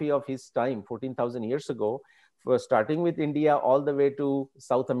geography of his time, 14,000 years ago, for starting with India all the way to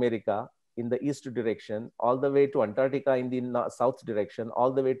South America in the east direction, all the way to Antarctica in the south direction,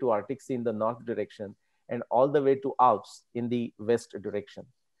 all the way to Arctic Sea in the north direction, and all the way to Alps in the west direction.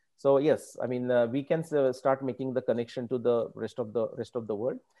 So yes, we can start making the connection to the rest of the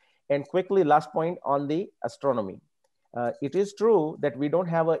world. And quickly, last point on the astronomy. It is true that we don't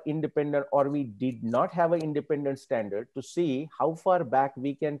have an independent, or we did not have an independent standard to see how far back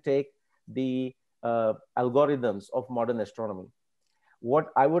we can take the algorithms of modern astronomy.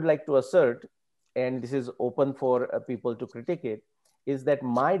 What I would like to assert, and this is open for people to critique it, is that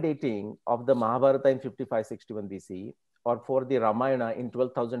my dating of the Mahabharata in 5561 BCE, or for the Ramayana in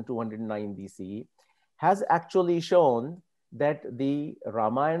 12,209 BCE, has actually shown that the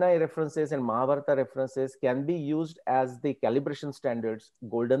Ramayana references and Mahabharata references can be used as the calibration standards,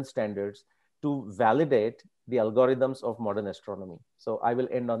 golden standards, to validate the algorithms of modern astronomy. So I will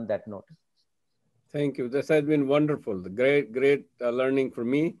end on that note. Thank you. This has been wonderful. Great learning for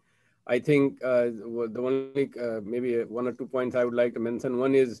me. I think the only maybe 1 or 2 points I would like to mention.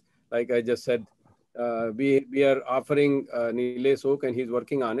 One is, like I just said, we are offering Nilesh Oak, and he's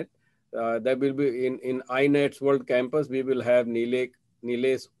working on it. That will be in INET's World Campus. We will have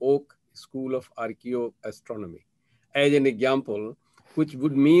Nilesh Oak School of Archaeoastronomy as an example, which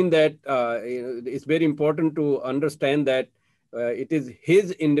would mean that it's very important to understand that it is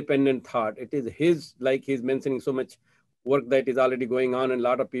his independent thought. It is his, like he's mentioning, so much work that is already going on, and a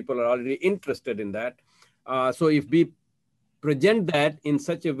lot of people are already interested in that. So if we present that in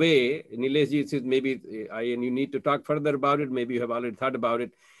such a way, Nilesh says maybe and you need to talk further about it, maybe you have already thought about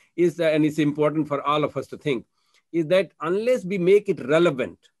it, is that, and it's important for all of us to think, is that unless we make it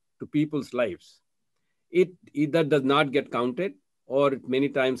relevant to people's lives, it either does not get counted or many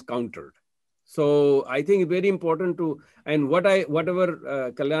times countered. So I think it's very important to, and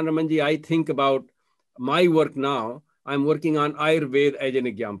whatever Kalyanaraman, I think about my work now, I'm working on Ayurveda as an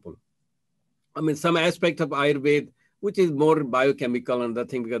example. I mean, some aspect of Ayurveda, which is more biochemical and the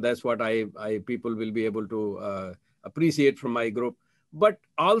thing, because that's what people will be able to appreciate from my group. But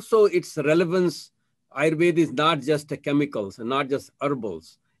also its relevance, Ayurveda is not just chemicals and not just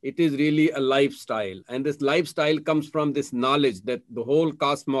herbals. It is really a lifestyle. And this lifestyle comes from this knowledge that the whole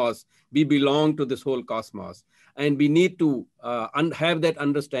cosmos, we belong to this whole cosmos. And we need to have that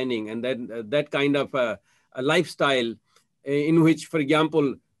understanding, and then that kind of a lifestyle in which, for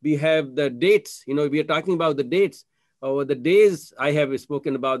example, we have the dates. You know, we are talking about the dates. The days, I have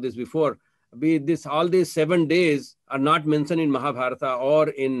spoken about this before. All these 7 days are not mentioned in Mahabharata or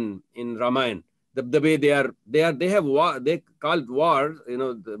in Ramayana. The way they have war, they called war, you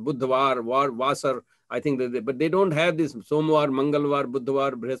know, the Buddhawar, war, Vasar, I think, but they don't have this Somwar, Mangalwar,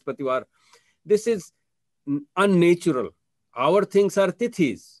 Buddhawar, Brihaspatiwar. This is unnatural. Our things are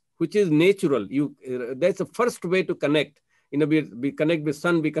tithis, which is natural. That's the first way to connect. You know, we connect with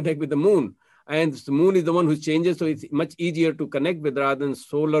sun, we connect with the moon. And the moon is the one who changes, so it's much easier to connect with rather than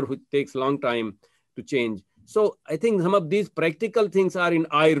solar, which takes a long time to change. So I think some of these practical things are in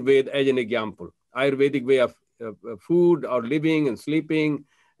Ayurveda as an example. Ayurvedic way of food or living and sleeping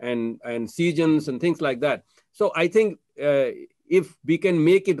and seasons and things like that. So I think if we can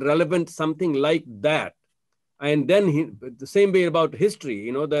make it relevant, something like that, and then the same way about history,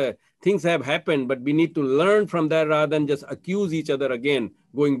 you know, the things have happened, but we need to learn from that rather than just accuse each other again,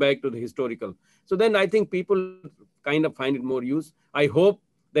 going back to the historical. So then I think people kind of find it more use. I hope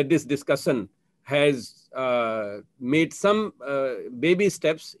that this discussion has made some baby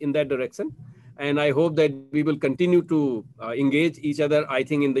steps in that direction. And I hope that we will continue to engage each other. I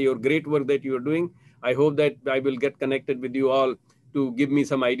think in your great work that you are doing, I hope that I will get connected with you all to give me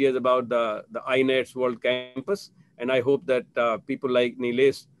some ideas about the INET's World Campus. And I hope that people like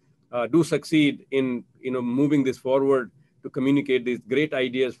Nilesh do succeed in moving this forward to communicate these great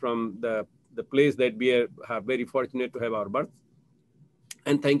ideas from the place that we are very fortunate to have our birth.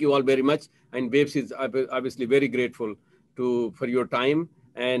 And thank you all very much. And Babes is obviously very grateful for your time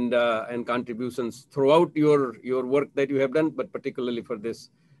and contributions throughout your work that you have done, but particularly for this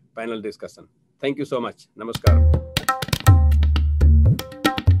panel discussion. Thank you so much. Namaskar.